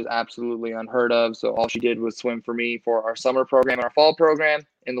experience, which is absolutely unheard of. So all she did was swim for me for our summer program and our fall program.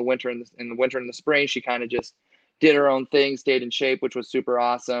 In the winter and the spring, she kind of just did her own thing, stayed in shape, which was super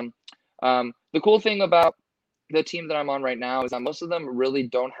awesome. The cool thing about the team that I'm on right now is that most of them really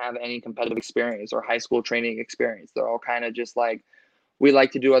don't have any competitive experience or high school training experience. They're all kind of just like, we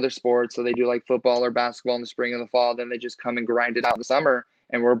like to do other sports. So they do like football or basketball in the spring and the fall. Then they just come and grind it out in the summer.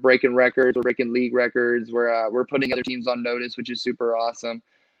 and we're breaking records. We're breaking league records. We're putting other teams on notice, which is super awesome.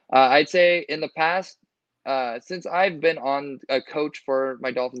 I'd say in the past, since I've been on a coach for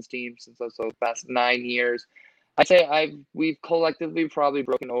my Dolphins team since the past 9 years, I'd say we've collectively probably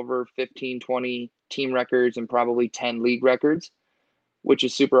broken over 15, 20 team records and probably 10 league records, which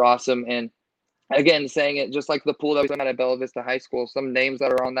is super awesome. And again, saying it just like the pool that we swam at Bella Vista High School, some names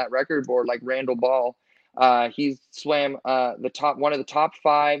that are on that record board, like Randall Ball, he swam one of the top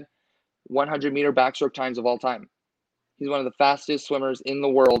 5 100-meter backstroke times of all time. He's one of the fastest swimmers in the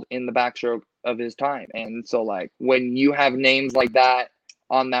world in the backstroke of his time. And so, like, when you have names like that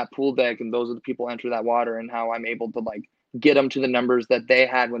on that pool deck, and those are the people enter that water, and how I'm able to, like, get them to the numbers that they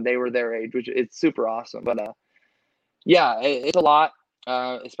had when they were their age, which it's super awesome. But, yeah, it's a lot,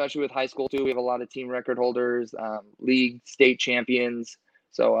 especially with high school, too. We have a lot of team record holders, league, state champions.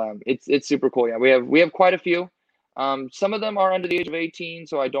 So it's super cool. Yeah, we have quite a few. Some of them are under the age of 18,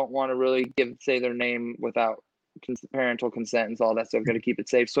 so I don't want to really say their name without parental consent and all that stuff. Got to keep it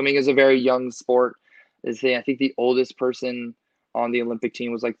safe. Swimming is a very young sport. I think the oldest person on the Olympic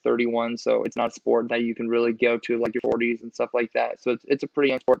team was like 31, so it's not a sport that you can really go to like your 40s and stuff like that. So it's a pretty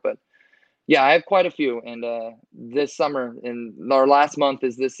young sport. But yeah, I have quite a few. And this summer, and our last month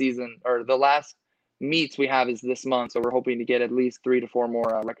is this season, or the last meets we have is this month. So we're hoping to get at least 3 to 4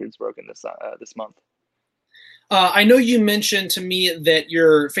 more records broken this month. I know you mentioned to me that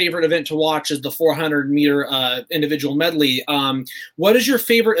your favorite event to watch is the 400-meter individual medley. What is your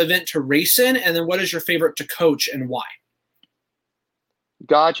favorite event to race in, and then what is your favorite to coach, and why?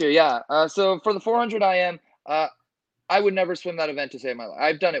 Gotcha, yeah. So for the 400 IM, I would never swim that event to save my life.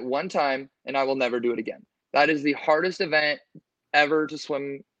 I've done it one time, and I will never do it again. That is the hardest event ever to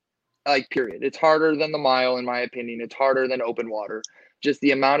swim, like, period. It's harder than the mile, in my opinion. It's harder than open water. Just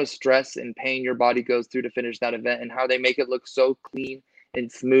the amount of stress and pain your body goes through to finish that event, and how they make it look so clean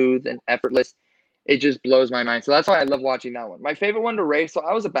and smooth and effortless. It just blows my mind. So that's why I love watching that one. My favorite one to race, so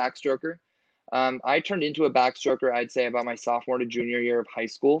I was a backstroker. I turned into a backstroker, I'd say, about my sophomore to junior year of high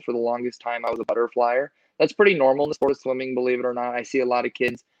school. For the longest time, I was a butterflyer. That's pretty normal in the sport of swimming, believe it or not. I see a lot of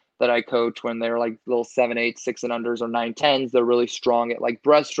kids that I coach when they're like little 7, 8, 6 and unders or 9, 10s. They're really strong at like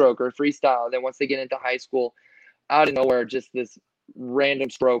breaststroke or freestyle. Then once they get into high school, out of nowhere, just this random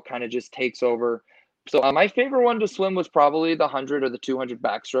stroke kind of just takes over. So my favorite one to swim was probably the 100 or the 200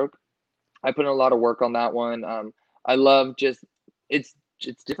 backstroke. I put in a lot of work on that one. I love just it's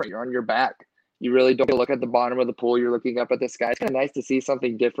different. You're on your back. You really don't look at the bottom of the pool. You're looking up at the sky. It's kind of nice to see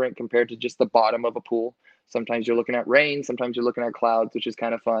something different compared to just the bottom of a pool. Sometimes you're looking at rain. Sometimes you're looking at clouds, which is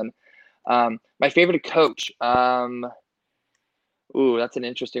kind of fun. My favorite to coach. Ooh, that's an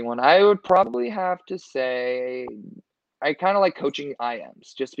interesting one. I would probably have to say I kind of like coaching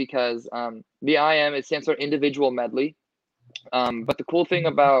IMs just because the IM, it stands for individual medley. But the cool thing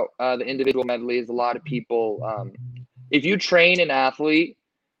about the individual medley is a lot of people, if you train an athlete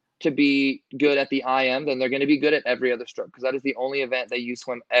to be good at the IM, then they're going to be good at every other stroke, because that is the only event that you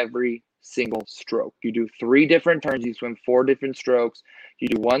swim every single stroke. You do 3 different turns, you swim 4 different strokes, you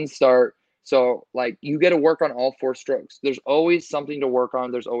do 1 start. So, like, you get to work on all 4 strokes. There's always something to work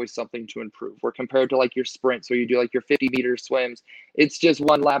on. There's always something to improve. Where compared to, like, your sprint, so you do, like, your 50-meter swims, it's just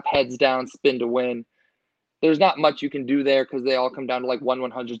 1 lap, heads down, spin to win. There's not much you can do there because they all come down to, like,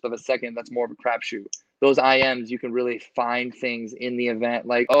 1/100th of a second. That's more of a crapshoot. Those IMs, you can really find things in the event.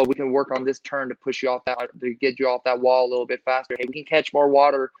 Like, oh, we can work on this turn to push you off to get you off that wall a little bit faster. Hey, we can catch more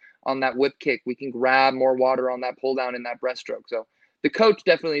water on that whip kick. We can grab more water on that pull down in that breaststroke. So the coach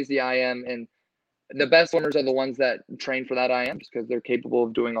definitely is the IM, and the best swimmers are the ones that train for that IM because they're capable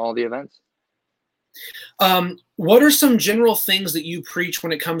of doing all the events. What are some general things that you preach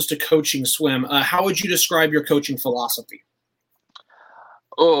when it comes to coaching swim? How would you describe your coaching philosophy?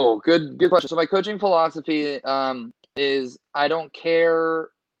 Oh, good question. So my coaching philosophy is I don't care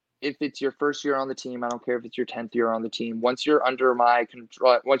if it's your first year on the team. I don't care if it's your 10th year on the team. Once you're under my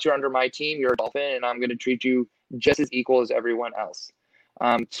control, once you're under my team, you're a Dolphin, and I'm going to treat you just as equal as everyone else.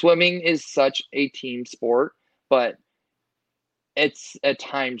 Swimming is such a team sport, but it's a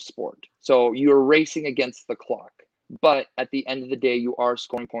timed sport. So you're racing against the clock, but at the end of the day, you are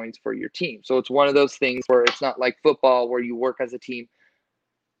scoring points for your team. So it's one of those things where it's not like football where you work as a team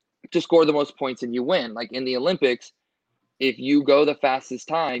to score the most points and you win. Like in the Olympics, if you go the fastest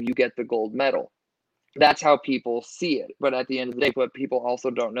time, you get the gold medal. That's how people see it. But at the end of the day, what people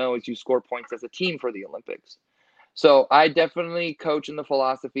also don't know is you score points as a team for the Olympics. So I definitely coach in the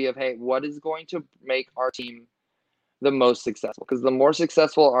philosophy of, hey, what is going to make our team the most successful? Because the more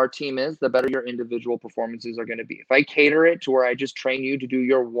successful our team is, the better your individual performances are going to be. If I cater it to where I just train you to do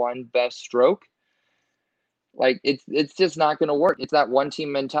your one best stroke, Like it's just not going to work. It's that one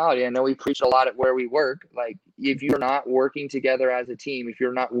team mentality. I know we preach a lot at where we work. Like if you're not working together as a team, if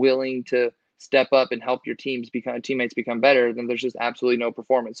you're not willing to step up and help your teammates become better, then there's just absolutely no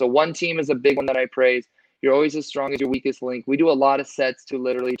performance. So one team is a big one that I praise. You're always as strong as your weakest link. We do a lot of sets to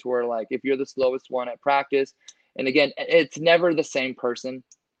where like if you're the slowest one at practice, and again, it's never the same person.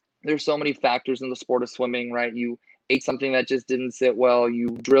 There's so many factors in the sport of swimming, right? You ate something that just didn't sit well. You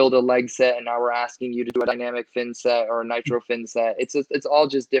drilled a leg set, and now we're asking you to do a dynamic fin set or a nitro fin set. It's all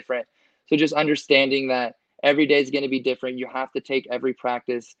just different. So just understanding that every day is going to be different. You have to take every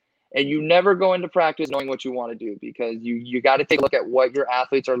practice, and you never go into practice knowing what you want to do, because you got to take a look at what your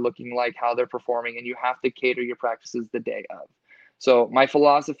athletes are looking like, how they're performing, and you have to cater your practices the day of. So my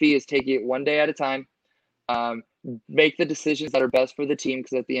philosophy is take it one day at a time. Make the decisions that are best for the team,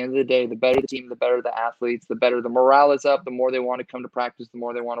 because at the end of the day, the better the team, the better the athletes, the better the morale is up, the more they want to come to practice, the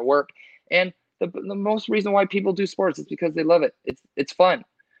more they want to work. And the most reason why people do sports is because they love it. It's fun,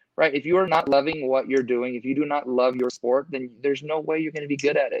 right? If you are not loving what you're doing, if you do not love your sport, then there's no way you're going to be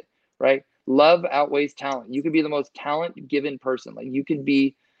good at it, right? Love outweighs talent. You could be the most talent-given person. Like you could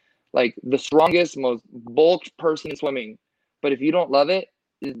be like the strongest, most bulked person in swimming, but if you don't love it,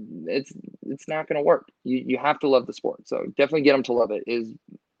 it's not going to work. You have to love the sport. So definitely get them to love it is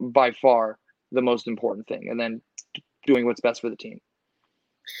by far the most important thing. And then doing what's best for the team.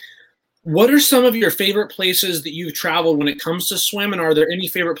 What are some of your favorite places that you've traveled when it comes to swim? And are there any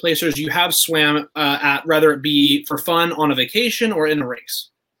favorite places you have swam at, whether it be for fun on a vacation or in a race?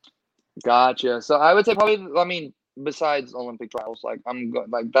 Gotcha. So I would say probably, besides Olympic trials, like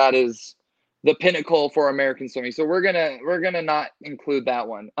that is the pinnacle for American swimming. So we're gonna not include that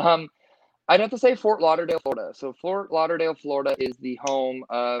one. I'd have to say Fort Lauderdale, Florida. So Fort Lauderdale, Florida is the home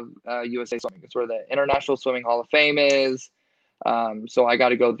of USA Swimming. It's where the International Swimming Hall of Fame is. So I got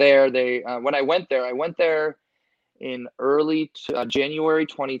to go there. When I went there in early January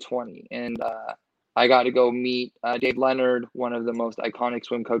 2020, and I got to go meet Dave Leonard, one of the most iconic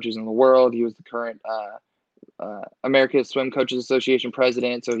swim coaches in the world. He was the current American Swim Coaches Association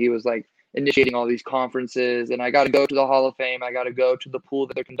president. So he was like initiating all these conferences, and I got to go to the Hall of Fame. I got to go to the pool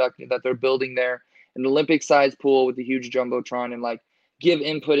that they're building there, an Olympic sized pool with a huge jumbotron, and like give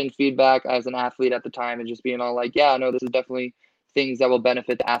input and feedback as an athlete at the time, and just being all like, yeah, no, this is definitely things that will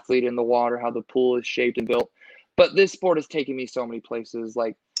benefit the athlete in the water, how the pool is shaped and built. But this sport has taken me so many places.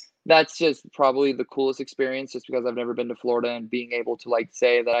 Like that's just probably the coolest experience, just because I've never been to Florida, and being able to like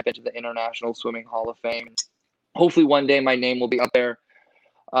say that I've been to the International Swimming Hall of Fame. Hopefully one day my name will be up there.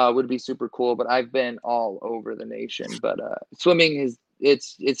 Would be super cool. But I've been all over the nation. But swimming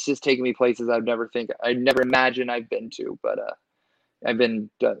it's just taken me places I never imagined I've been to. But I've been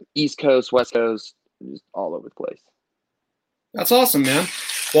East Coast, West Coast, just all over the place. That's awesome, man.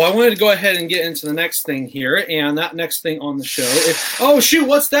 Well, I wanted to go ahead and get into the next thing here, and that next thing on the show is, oh, shoot,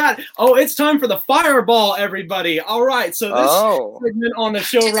 what's that? Oh, it's time for the fireball, everybody. All right, so this segment on the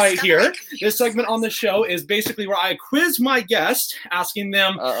show right here, this segment on the show is basically where I quiz my guest, asking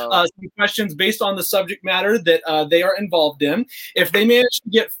them some questions based on the subject matter that they are involved in. If they manage to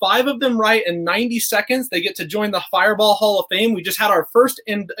get 5 of them right in 90 seconds, they get to join the Fireball Hall of Fame. We just had our first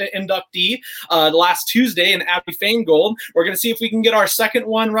inductee last Tuesday in Abby Feingold. We're going to see if we can get our second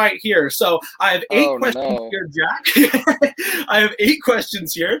one right here. So I have 8 questions here, Jack. I have 8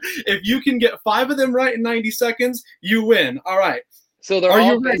 questions here. If you can get 5 of them right in 90 seconds, you win. All right. So they're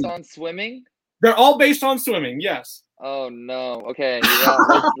all based on swimming? They're all based on swimming, yes. Oh no. Okay. Yeah,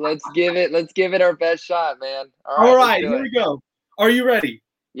 let's give it our best shot, man. All right, here we go. Are you ready?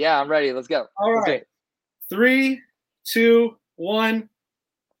 Yeah, I'm ready. Let's go. All right. 3, 2, 1.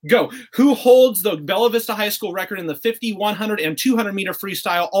 Go. Who holds the Bella Vista High School record in the 50, 100, and 200 meter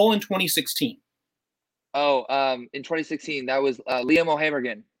freestyle, all in 2016? In 2016, that was Liam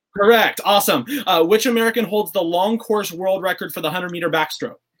O'Hamergan. Correct. Awesome. Which American holds the long course world record for the 100 meter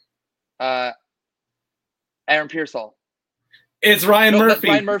backstroke? Aaron Pearsall. It's Ryan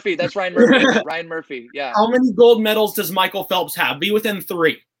Murphy. That's Ryan Murphy. Ryan Murphy. Yeah. How many gold medals does Michael Phelps have? Be within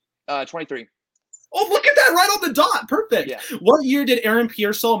 3. 23. Oh, look at that, right on the dot. Perfect. Yeah. What year did Aaron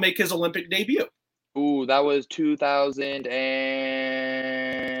Pearsall make his Olympic debut? Ooh, that was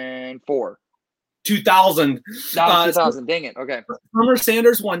 2004. 2000. That was 2000. Dang it. Okay. Summer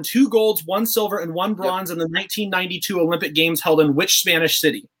Sanders won 2 golds, 1 silver, and 1 bronze in the 1992 Olympic Games held in which Spanish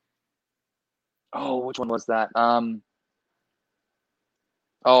city? Oh, which one was that?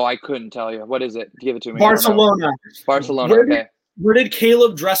 I couldn't tell you. What is it? Give it to me. Barcelona. Barcelona. Okay. Where did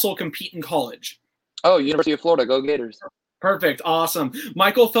Caleb Dressel compete in college? Oh, University of Florida. Go Gators. Perfect. Awesome.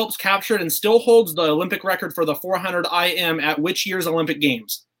 Michael Phelps captured and still holds the Olympic record for the 400 IM at which year's Olympic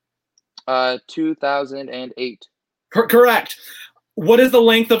Games? 2008. Correct. What is the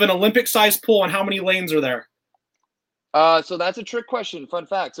length of an Olympic-sized pool, and how many lanes are there? So that's a trick question. Fun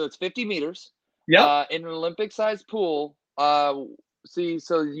fact. So it's 50 meters. Yeah. In an Olympic-sized pool,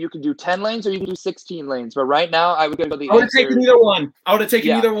 so you can do 10 lanes or you can do 16 lanes. But right now, I would go to the I would have taken either one.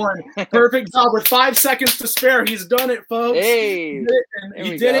 Either one. Perfect job. With 5 seconds to spare, he's done it, folks. Hey,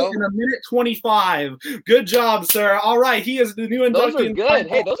 he did it in 1:25. Good job, sir. All right, he is the new inductee. Those are good.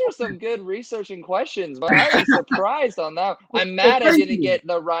 Hey, those are some good researching questions, but I was surprised on that. I'm mad I didn't get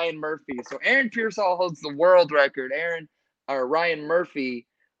the Ryan Murphy. So Aaron Pearsall holds the world record. Ryan Murphy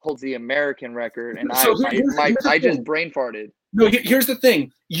holds the American record, and I just brain farted. No, here's the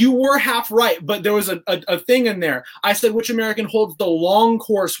thing. You were half right, but there was a thing in there. I said which American holds the long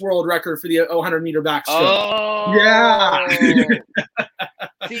course world record for the 100-meter backstroke. Oh, yeah.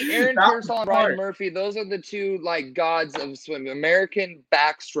 See, Aaron Pearsall and Ryan Murphy, those are the two gods of swimming. American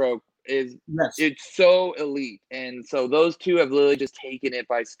backstroke it's so elite, and so those two have literally just taken it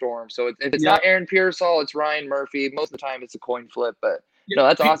by storm. So if it's not Aaron Pearsall, it's Ryan Murphy. Most of the time, it's a coin flip, but no,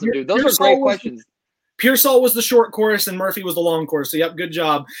 that's awesome, dude. Those are great questions. Pearsall was the short course and Murphy was the long course. So, yep, good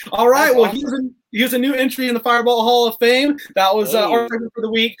job. All right, that's awesome. He was a new entry in the Fireball Hall of Fame. That was our segment for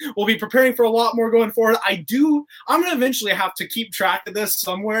the week. We'll be preparing for a lot more going forward. I'm going to eventually have to keep track of this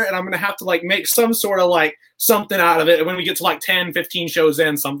somewhere, and I'm going to have to make some sort of something out of it when we get to 10, 15 shows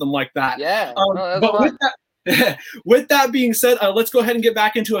in, something like that. Yeah. With that being said, let's go ahead and get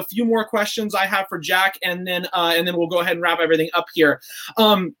back into a few more questions I have for Jack, and then we'll go ahead and wrap everything up here.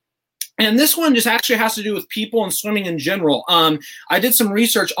 And this one just actually has to do with people and swimming in general. I did some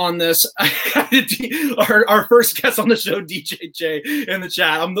research on this. Our first guest on the show, DJ J, in the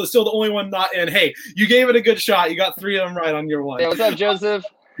chat. I'm still the only one not in. Hey, you gave it a good shot. You got 3 of them right on your one. Yeah, what's up, Joseph?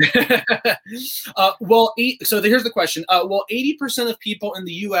 So here's the question. 80% of people in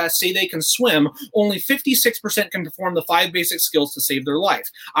the U.S. say they can swim. Only 56% can perform the 5 basic skills to save their life.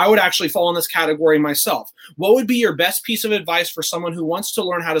 I would actually fall in this category myself. What would be your best piece of advice for someone who wants to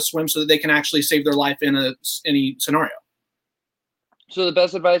learn how to swim so that they can actually save their life in any scenario? So the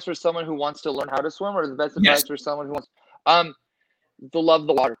best advice for someone who wants to learn how to swim, or the best advice for someone who wants to love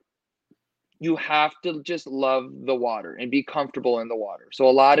the water? You have to just love the water and be comfortable in the water. So a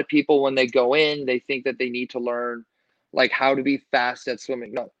lot of people, when they go in, they think that they need to learn how to be fast at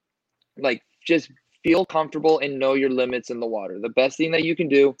swimming. No, just feel comfortable and know your limits in the water. The best thing that you can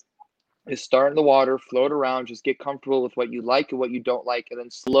do is start in the water, float around, just get comfortable with what you like and what you don't like, and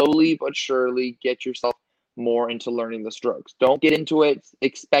then slowly but surely get yourself more into learning the strokes. Don't get into it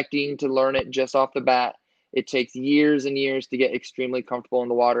expecting to learn it just off the bat. It takes years and years to get extremely comfortable in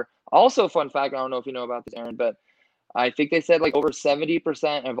the water. Also, fun fact, I don't know if you know about this, Aaron, but I think they said over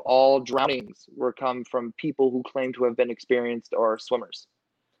 70% of all drownings come from people who claim to have been experienced or swimmers.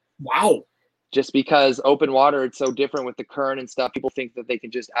 Wow. Just because open water, it's so different with the current and stuff. People think that they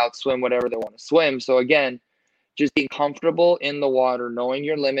can just outswim whatever they want to swim. So again, just being comfortable in the water, knowing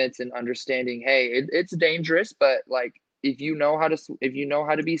your limits and understanding, hey, it's dangerous, but if you know how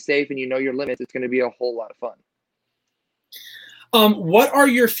to be safe and you know your limits, it's going to be a whole lot of fun. What are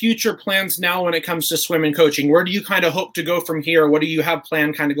your future plans now when it comes to swimming coaching? Where do you kind of hope to go from here? What do you have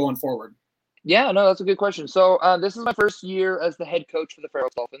planned kind of going forward? Yeah, no, that's a good question. So this is my first year as the head coach for the Fair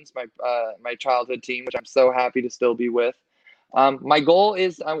Oaks Dolphins, my childhood team, which I'm so happy to still be with. My goal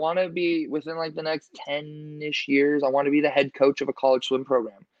is I want to be within the next 10-ish years. I want to be the head coach of a college swim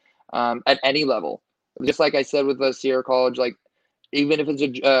program at any level. Just like I said with the Sierra College, even if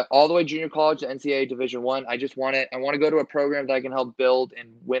it's all the way junior college to NCAA Division I, I want to go to a program that I can help build and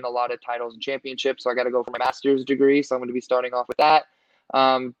win a lot of titles and championships. So I got to go for my master's degree. So I'm going to be starting off with that.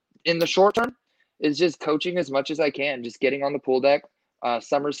 In the short term, it's just coaching as much as I can, just getting on the pool deck,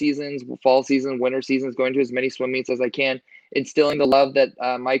 summer seasons, fall season, winter seasons, going to as many swim meets as I can, instilling the love that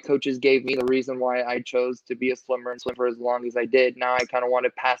my coaches gave me, the reason why I chose to be a swimmer and swim for as long as I did. Now I kind of want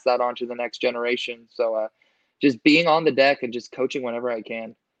to pass that on to the next generation. So just being on the deck and just coaching whenever I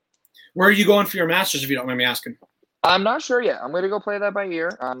can. Where are you going for your master's, if you don't mind me asking? I'm not sure yet. I'm going to go play that by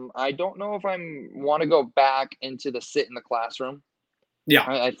ear. I don't know if I want to go back into the sit in the classroom. Yeah,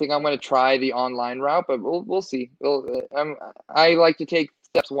 I think I'm going to try the online route, but we'll see. I like to take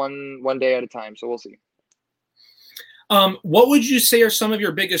steps one day at a time, so we'll see. What would you say are some of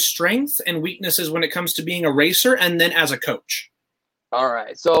your biggest strengths and weaknesses when it comes to being a racer and then as a coach? All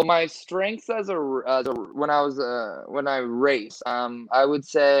right. So my strengths when I race, I would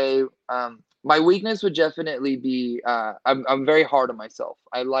say my weakness would definitely be I'm very hard on myself.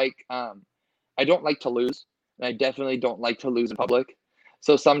 I don't like to lose, and I definitely don't like to lose in public.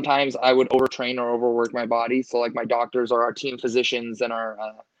 So sometimes I would overtrain or overwork my body. So my doctors or our team physicians and our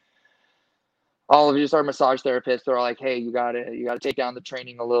all of just our massage therapists are like, hey, you gotta take down the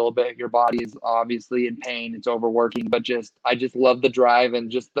training a little bit. Your body is obviously in pain. It's overworking, but I just love the drive,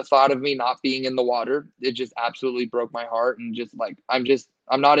 and just the thought of me not being in the water, it just absolutely broke my heart. And just like, I'm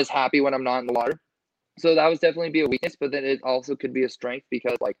not as happy when I'm not in the water. So that was definitely be a weakness, but then it also could be a strength,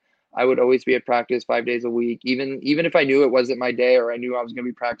 because like I would always be at practice 5 days a week, even if I knew it wasn't my day, or I knew I was going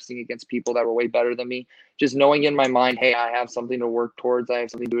to be practicing against people that were way better than me. Just knowing in my mind, hey, I have something to work towards, I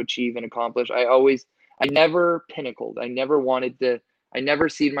have something to achieve and accomplish. I never pinnacled. I never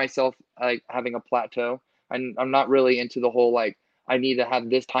seen myself like having a plateau. I'm not really into the whole like I need to have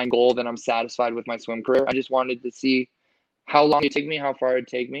this time goal, then I'm satisfied with my swim career. I just wanted to see how long it take me, how far it'd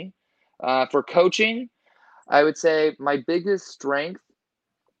take me. For coaching, I would say my biggest strength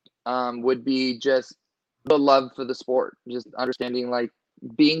would be just the love for the sport, just understanding, like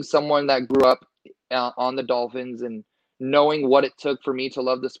being someone that grew up on the Dolphins and knowing what it took for me to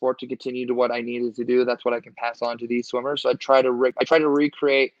love the sport to continue to what I needed to do. That's what I can pass on to these swimmers. So I try to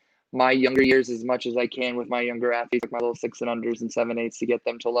recreate my younger years as much as I can with my younger athletes, like my little 6 and unders and 7/8s, to get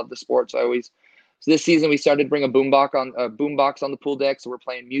them to love the sport. So this season we started to bring a boombox on the pool deck, so we're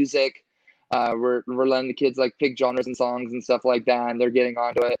playing music. We're letting the kids like pick genres and songs and stuff like that, and they're getting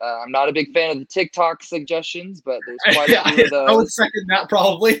onto it. I'm not a big fan of the TikTok suggestions, but there's quite a few of those. I would second that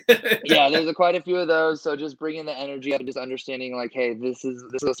probably. Yeah, there's quite a few of those. So just bringing the energy up and just understanding like, hey, this is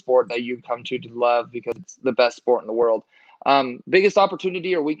a sport that you come to love because it's the best sport in the world. Biggest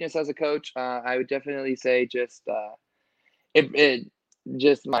opportunity or weakness as a coach, I would definitely say just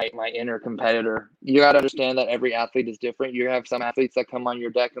just my inner competitor. You got to understand that every athlete is different. You have some athletes that come on your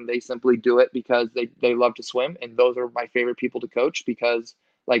deck and they simply do it because they love to swim, and those are my favorite people to coach because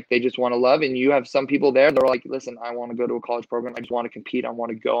like they just want to love. And you have some people there, they're like, listen, I want to go to a college program, I just want to compete, I want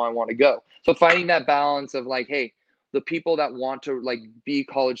to go. So finding that balance of like, hey, the people that want to like be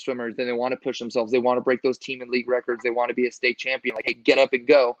college swimmers, then they want to push themselves, they want to break those team and league records, they want to be a state champion, like, hey, get up and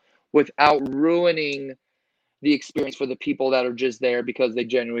go, without ruining the experience for the people that are just there because they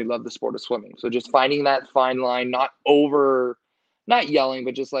genuinely love the sport of swimming. So just finding that fine line, not yelling,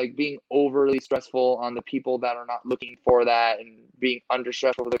 but just like being overly stressful on the people that are not looking for that, and being under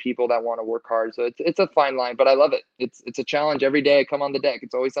stressful for the people that want to work hard. So it's a fine line, but I love it. It's a challenge every day I come on the deck.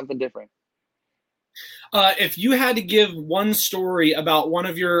 It's always something different. If you had to give one story about one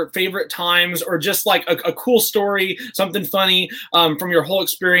of your favorite times, or just like a cool story, something funny from your whole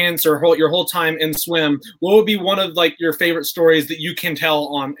experience or your whole time in swim, what would be one of like your favorite stories that you can tell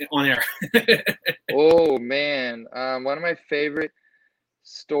on air? Oh man, one of my favorite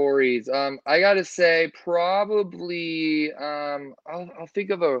stories. I gotta say probably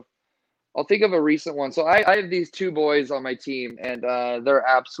I'll think of a recent one. So I have these two boys on my team, and they're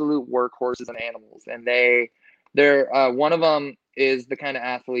absolute workhorses and animals. And they're one of them is the kind of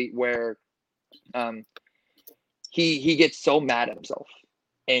athlete where he gets so mad at himself,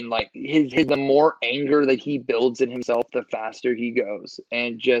 and like the more anger that he builds in himself, the faster he goes.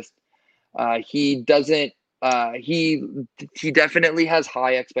 And just he doesn't. He definitely has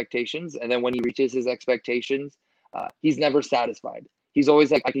high expectations, and then when he reaches his expectations, he's never satisfied. He's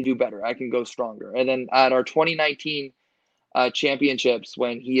always like, I can do better, I can go stronger. And then at our 2019 championships,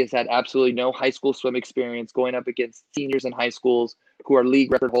 when he has had absolutely no high school swim experience, going up against seniors in high schools who are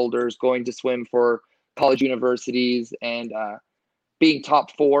league record holders, going to swim for college universities, and being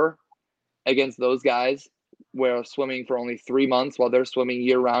top 4 against those guys, where swimming for only 3 months while they're swimming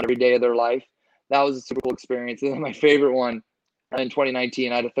year round every day of their life. That was a super cool experience. And then my favorite one in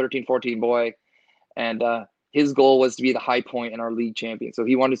 2019, I had a 13-14 boy, and his goal was to be the high point in our league champion. So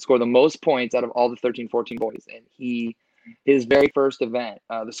he wanted to score the most points out of all the 13-14 boys. And his very first event,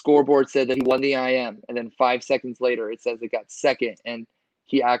 the scoreboard said that he won the IM. And then 5 seconds later, it says it got second. And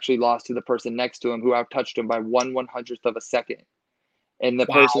he actually lost to the person next to him who out-touched him by 1/100th of a second. And the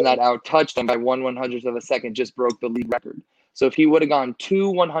person that out-touched him by 1/100th of a second just broke the league record. So if he would have gone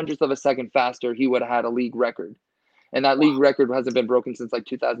 2/100th of a second faster, he would have had a league record. And that league record hasn't been broken since like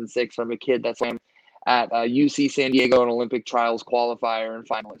 2006 from a kid that swam at UC San Diego, an Olympic trials qualifier and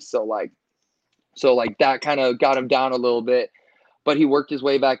finalist. So like that kind of got him down a little bit, but he worked his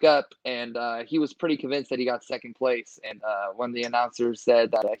way back up, and he was pretty convinced that he got second place. And when the announcer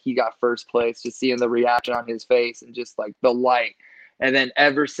said that he got first place, just seeing the reaction on his face and just like the light. And then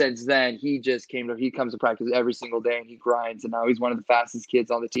ever since then, he comes to practice every single day, and he grinds, and now he's one of the fastest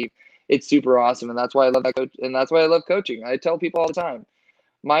kids on the team. It's super awesome, and that's why I love that coach, and that's why I love coaching. I tell people all the time,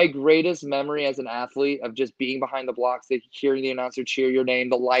 my greatest memory as an athlete of just being behind the blocks, hearing the announcer cheer your name,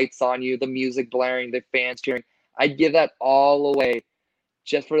 the lights on you, the music blaring, the fans cheering, I'd give that all away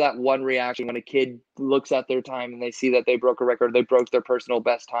just for that one reaction when a kid looks at their time and they see that they broke a record, they broke their personal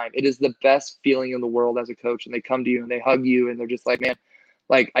best time. It is the best feeling in the world as a coach. And they come to you and they hug you and they're just like, man,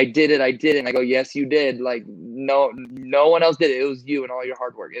 like, I did it. And I go, yes, you did. Like, no one else did it. It was you and all your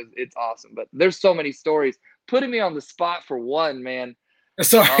hard work. It's awesome. But there's so many stories. Putting me on the spot for one, man.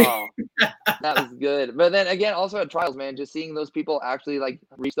 Sorry. Oh, that was good. But then again, also at trials, man, just seeing those people actually like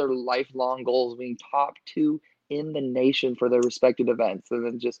reach their lifelong goals, being top 2 in the nation for their respective events. And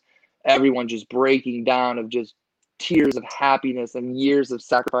then just everyone just breaking down of just tears of happiness and years of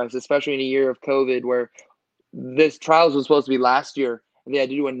sacrifice, especially in a year of COVID where this trials was supposed to be last year. And they had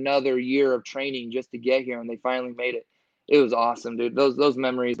to do another year of training just to get here, and they finally made it. It was awesome, dude. Those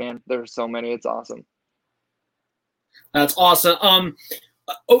memories, man, there are so many. It's awesome. That's awesome.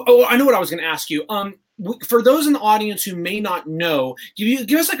 I know what I was going to ask you. For those in the audience who may not know,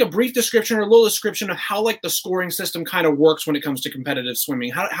 give us like a brief description or a little description of how like the scoring system kind of works when it comes to competitive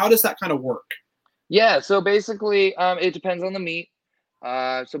swimming. How does that kind of work? Yeah, so basically, it depends on the meet.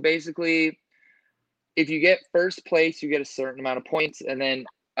 So basically, if you get first place, you get a certain amount of points, and then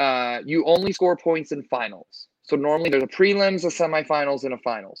you only score points in finals. So normally there's a prelims, a semifinals, and a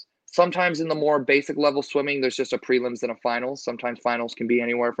finals. Sometimes in the more basic level swimming, there's just a prelims and a finals. Sometimes finals can be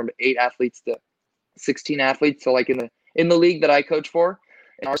anywhere from 8 athletes to 16 athletes. So like in the league that I coach for,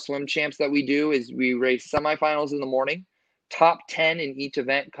 in our swim champs that we do is we race semifinals in the morning. Top 10 in each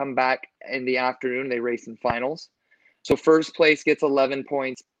event come back in the afternoon. They race in finals. So first place gets 11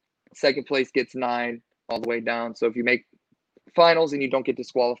 points. Second place gets 9 all the way down. So if you make finals and you don't get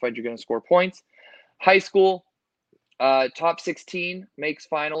disqualified, you're going to score points. High school, top 16 makes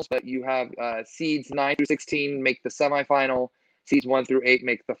finals, but you have seeds 9 through 16 make the semifinal. Seeds 1 through 8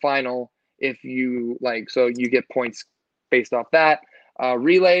 make the final. If you like, so you get points based off that.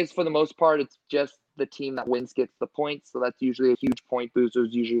 Relays, for the most part, it's just the team that wins gets the points. So that's usually a huge point boost.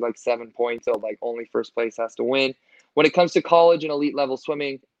 There's usually like 7 points. So like only first place has to win. When it comes to college and elite level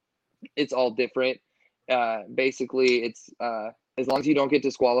swimming, it's all different. Basically, it's as long as you don't get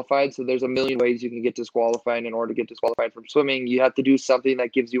disqualified. So there's a million ways you can get disqualified. In order to get disqualified from swimming, you have to do something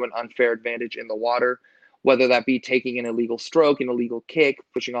that gives you an unfair advantage in the water, whether that be taking an illegal stroke, an illegal kick,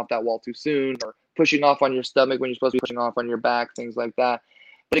 pushing off that wall too soon, or pushing off on your stomach when you're supposed to be pushing off on your back, things like that.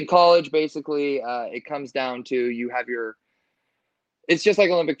 But in college, basically, it comes down to you have it's just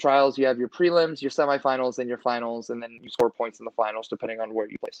like Olympic trials. You have your prelims, your semifinals, and your finals, and then you score points in the finals depending on where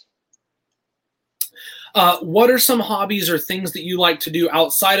you place. What are some hobbies or things that you like to do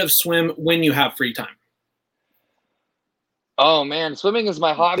outside of swim when you have free time? Oh man, swimming is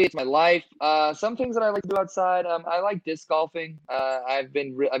my hobby. It's my life. Some things that I like to do outside. I like disc golfing. I've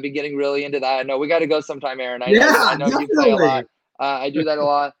been getting really into that. I know we got to go sometime, Aaron. I know definitely. You play a lot. I do that a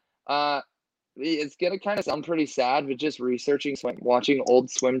lot. It's gonna kind of sound pretty sad, but just researching, watching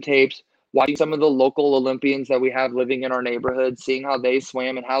old swim tapes, watching some of the local Olympians that we have living in our neighborhood, seeing how they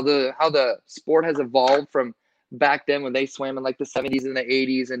swam and how the sport has evolved from back then when they swam in like the 70s and the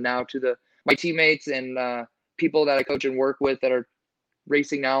 80s, and now to my teammates and people that I coach and work with that are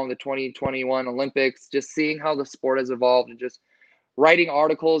racing now in the 2021 Olympics, just seeing how the sport has evolved and just writing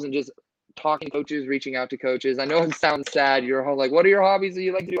articles and just talking to coaches, reaching out to coaches. I know it sounds sad. You're all like, what are your hobbies that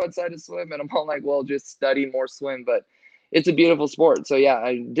you like to do outside of swim? And I'm all like, well, just study more swim, but it's a beautiful sport. So yeah,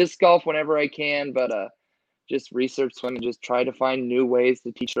 I disc golf whenever I can, but just research swim and just try to find new ways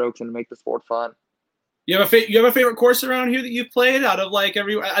to teach strokes and to make the sport fun. You have a favorite course around here that you've played out of like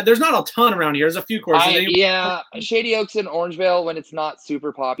every? There's not a ton around here. There's a few courses. Yeah, Shady Oaks and Orangevale when it's not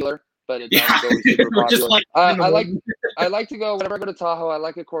super popular, but it's always super popular. Just like I like to go whenever I go to Tahoe. I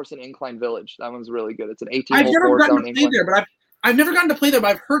like a course in Incline Village. That one's really good. It's an 18-hole course on Incline. I've never gotten to play there, but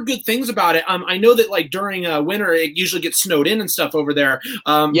I've heard good things about it. I know that like during winter, it usually gets snowed in and stuff over there.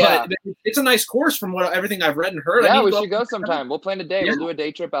 But it's a nice course from everything I've read and heard. Yeah, we should go sometime. We'll plan a day. Yeah. We'll do a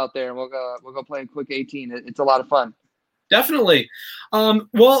day trip out there, and we'll go play a quick 18. It's a lot of fun. Definitely.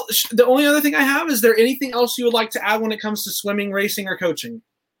 Well, the only other thing I have is there anything else you would like to add when it comes to swimming, racing, or coaching?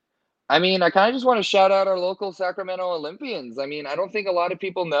 I mean, I kind of just want to shout out our local Sacramento Olympians. I mean, I don't think a lot of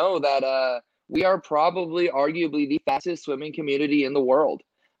people know that we are probably arguably the fastest swimming community in the world.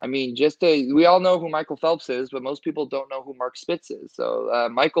 I mean, we all know who Michael Phelps is, but most people don't know who Mark Spitz is. So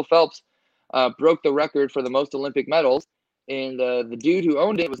Michael Phelps broke the record for the most Olympic medals, and the dude who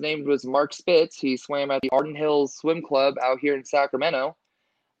owned it was Mark Spitz. He swam at the Arden Hills Swim Club out here in Sacramento.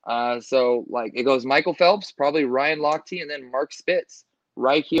 So like it goes Michael Phelps, probably Ryan Lochte, and then Mark Spitz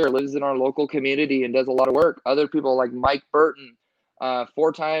right here, lives in our local community and does a lot of work. Other people like Mike Burton,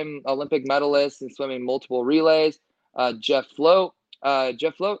 4-time Olympic medalist in swimming multiple relays. Jeff Float.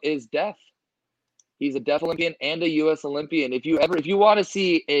 Jeff Float is deaf. He's a Deaf Olympian and a U.S. Olympian. If you want to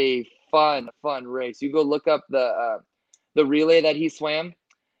see a fun race, you go look up the relay that he swam.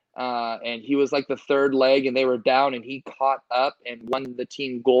 And he was like the third leg, and they were down, and he caught up and won the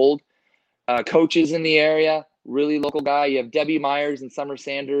team gold. Coaches in the area, really local guy. You have Debbie Myers and Summer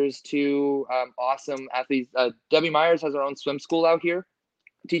Sanders, two awesome athletes. Debbie Myers has her own swim school out here,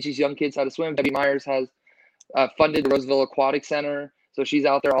 teaches young kids how to swim. Debbie Myers has funded the Roseville Aquatic Center, so she's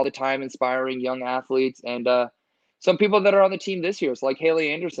out there all the time inspiring young athletes. And some people that are on the team this year, so like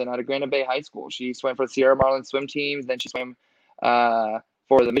Haley Anderson out of Granite Bay High School. She swam for the Sierra Marlin swim teams, then she swam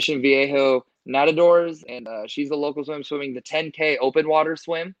for the Mission Viejo Nadadors, and she's the local swimming the 10K open water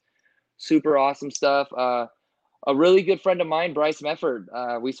swim. Super awesome stuff. A really good friend of mine, Bryce Mefford.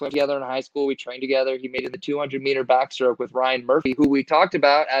 We swam together in high school. We trained together. He made it the 200-meter backstroke with Ryan Murphy, who we talked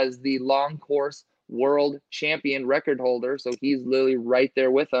about as the long course world champion record holder. So he's literally right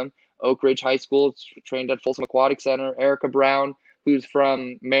there with him. Oak Ridge High School, trained at Folsom Aquatic Center. Erica Brown, who's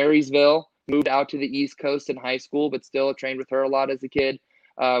from Marysville, moved out to the East Coast in high school, but still trained with her a lot as a kid.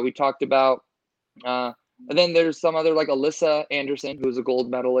 We talked about, and then there's some other like Alyssa Anderson, who's a gold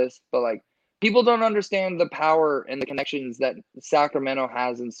medalist, but like people don't understand the power and the connections that Sacramento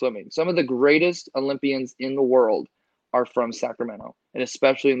has in swimming. Some of the greatest Olympians in the world are from Sacramento, and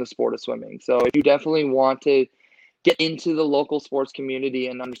especially in the sport of swimming. So if you definitely want to get into the local sports community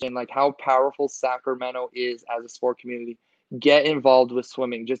and understand like how powerful Sacramento is as a sport community, get involved with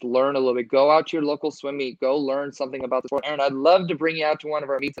swimming. Just learn a little bit. Go out to your local swim meet. Go learn something about the sport. Aaron, I'd love to bring you out to one of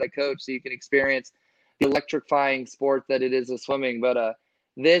our meets that I coach so you can experience the electrifying sport that it is of swimming. But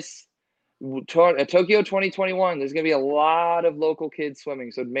Tokyo 2021, there's going to be a lot of local kids swimming.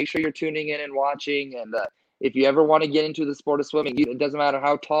 So make sure you're tuning in and watching. And if you ever want to get into the sport of swimming, it doesn't matter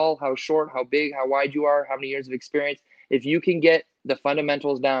how tall, how short, how big, how wide you are, how many years of experience. If you can get the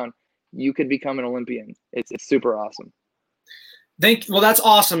fundamentals down, you could become an Olympian. It's super awesome. Well, that's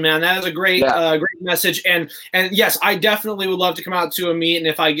awesome, man. That is a great message. And yes, I definitely would love to come out to a meet. And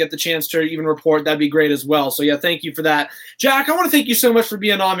if I get the chance to even report, that'd be great as well. So yeah, thank you for that. Jack, I want to thank you so much for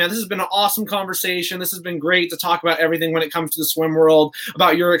being on, man. This has been an awesome conversation. This has been great to talk about everything when it comes to the swim world,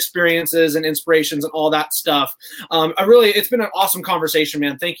 about your experiences and inspirations and all that stuff. It's been an awesome conversation,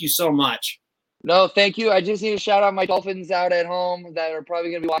 man. Thank you so much. No, thank you. I just need to shout out my Dolphins out at home that are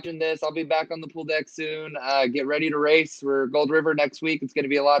probably going to be watching this. I'll be back on the pool deck soon. Get ready to race. We're Gold River next week. It's going to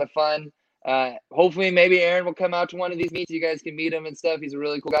be a lot of fun. Hopefully, maybe Aaron will come out to one of these meets. You guys can meet him and stuff. He's a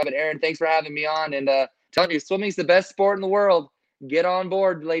really cool guy. But Aaron, thanks for having me on. And telling you, swimming's the best sport in the world. Get on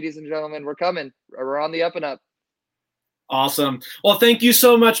board, ladies and gentlemen. We're coming. We're on the up and up. Awesome. Well, thank you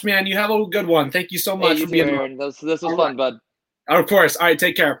so much, man. You have a good one. Thank you so much for being Aaron. This was fun, bud. Of course. All right,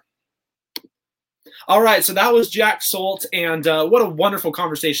 take care. All right, so that was Jack Solt, and what a wonderful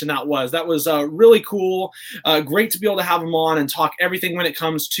conversation that was. That was really cool. Great to be able to have him on and talk everything when it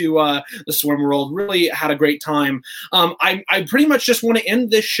comes to the swim world. Really had a great time. I pretty much just want to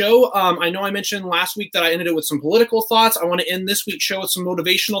end this show. I know I mentioned last week that I ended it with some political thoughts. I want to end this week's show with some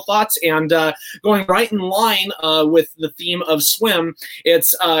motivational thoughts, and going right in line with the theme of swim,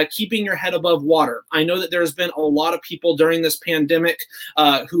 it's keeping your head above water. I know that there's been a lot of people during this pandemic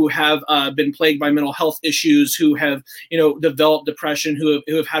who have been plagued by mental health issues, who have developed depression, who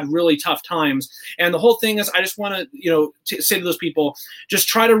have had really tough times. And the whole thing is, I just want to say to those people, just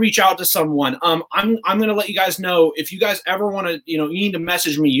try to reach out to someone. I'm going to let you guys know, if you guys ever want to, you need to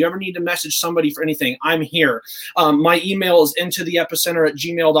message me, you ever need to message somebody for anything, I'm here. My email is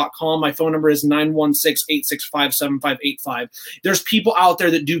intotheepicenter@gmail.com. My phone number is 916-865-7585. There's people out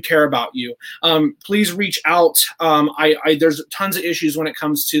there that do care about you. Please reach out. There's tons of issues when it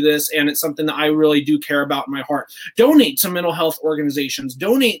comes to this, and it's something that I really do care about in my heart. Donate to mental health organizations.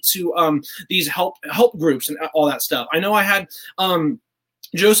 Donate to these help groups and all that stuff. I know I had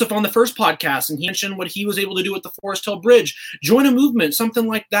Joseph on the first podcast, and he mentioned what he was able to do with the Forest Hill Bridge. Join a movement, something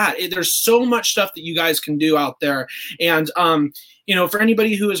like that. There's so much stuff that you guys can do out there. And, for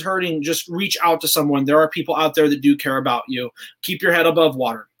anybody who is hurting, just reach out to someone. There are people out there that do care about you. Keep your head above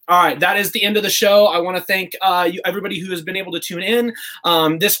water. All right, that is the end of the show. I want to thank everybody who has been able to tune in.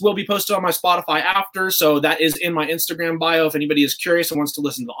 This will be posted on my Spotify after, so that is in my Instagram bio if anybody is curious and wants to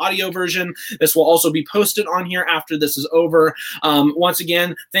listen to the audio version. This will also be posted on here after this is over. Once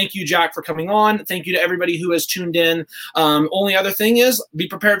again, thank you, Jack, for coming on. Thank you to everybody who has tuned in. Only other thing is, be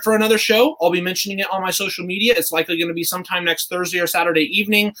prepared for another show. I'll be mentioning it on my social media. It's likely going to be sometime next Thursday or Saturday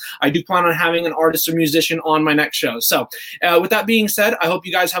evening. I do plan on having an artist or musician on my next show. So with that being said, I hope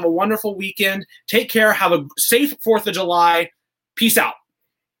you guys have a wonderful weekend. Take care. Have a safe 4th of July. Peace out.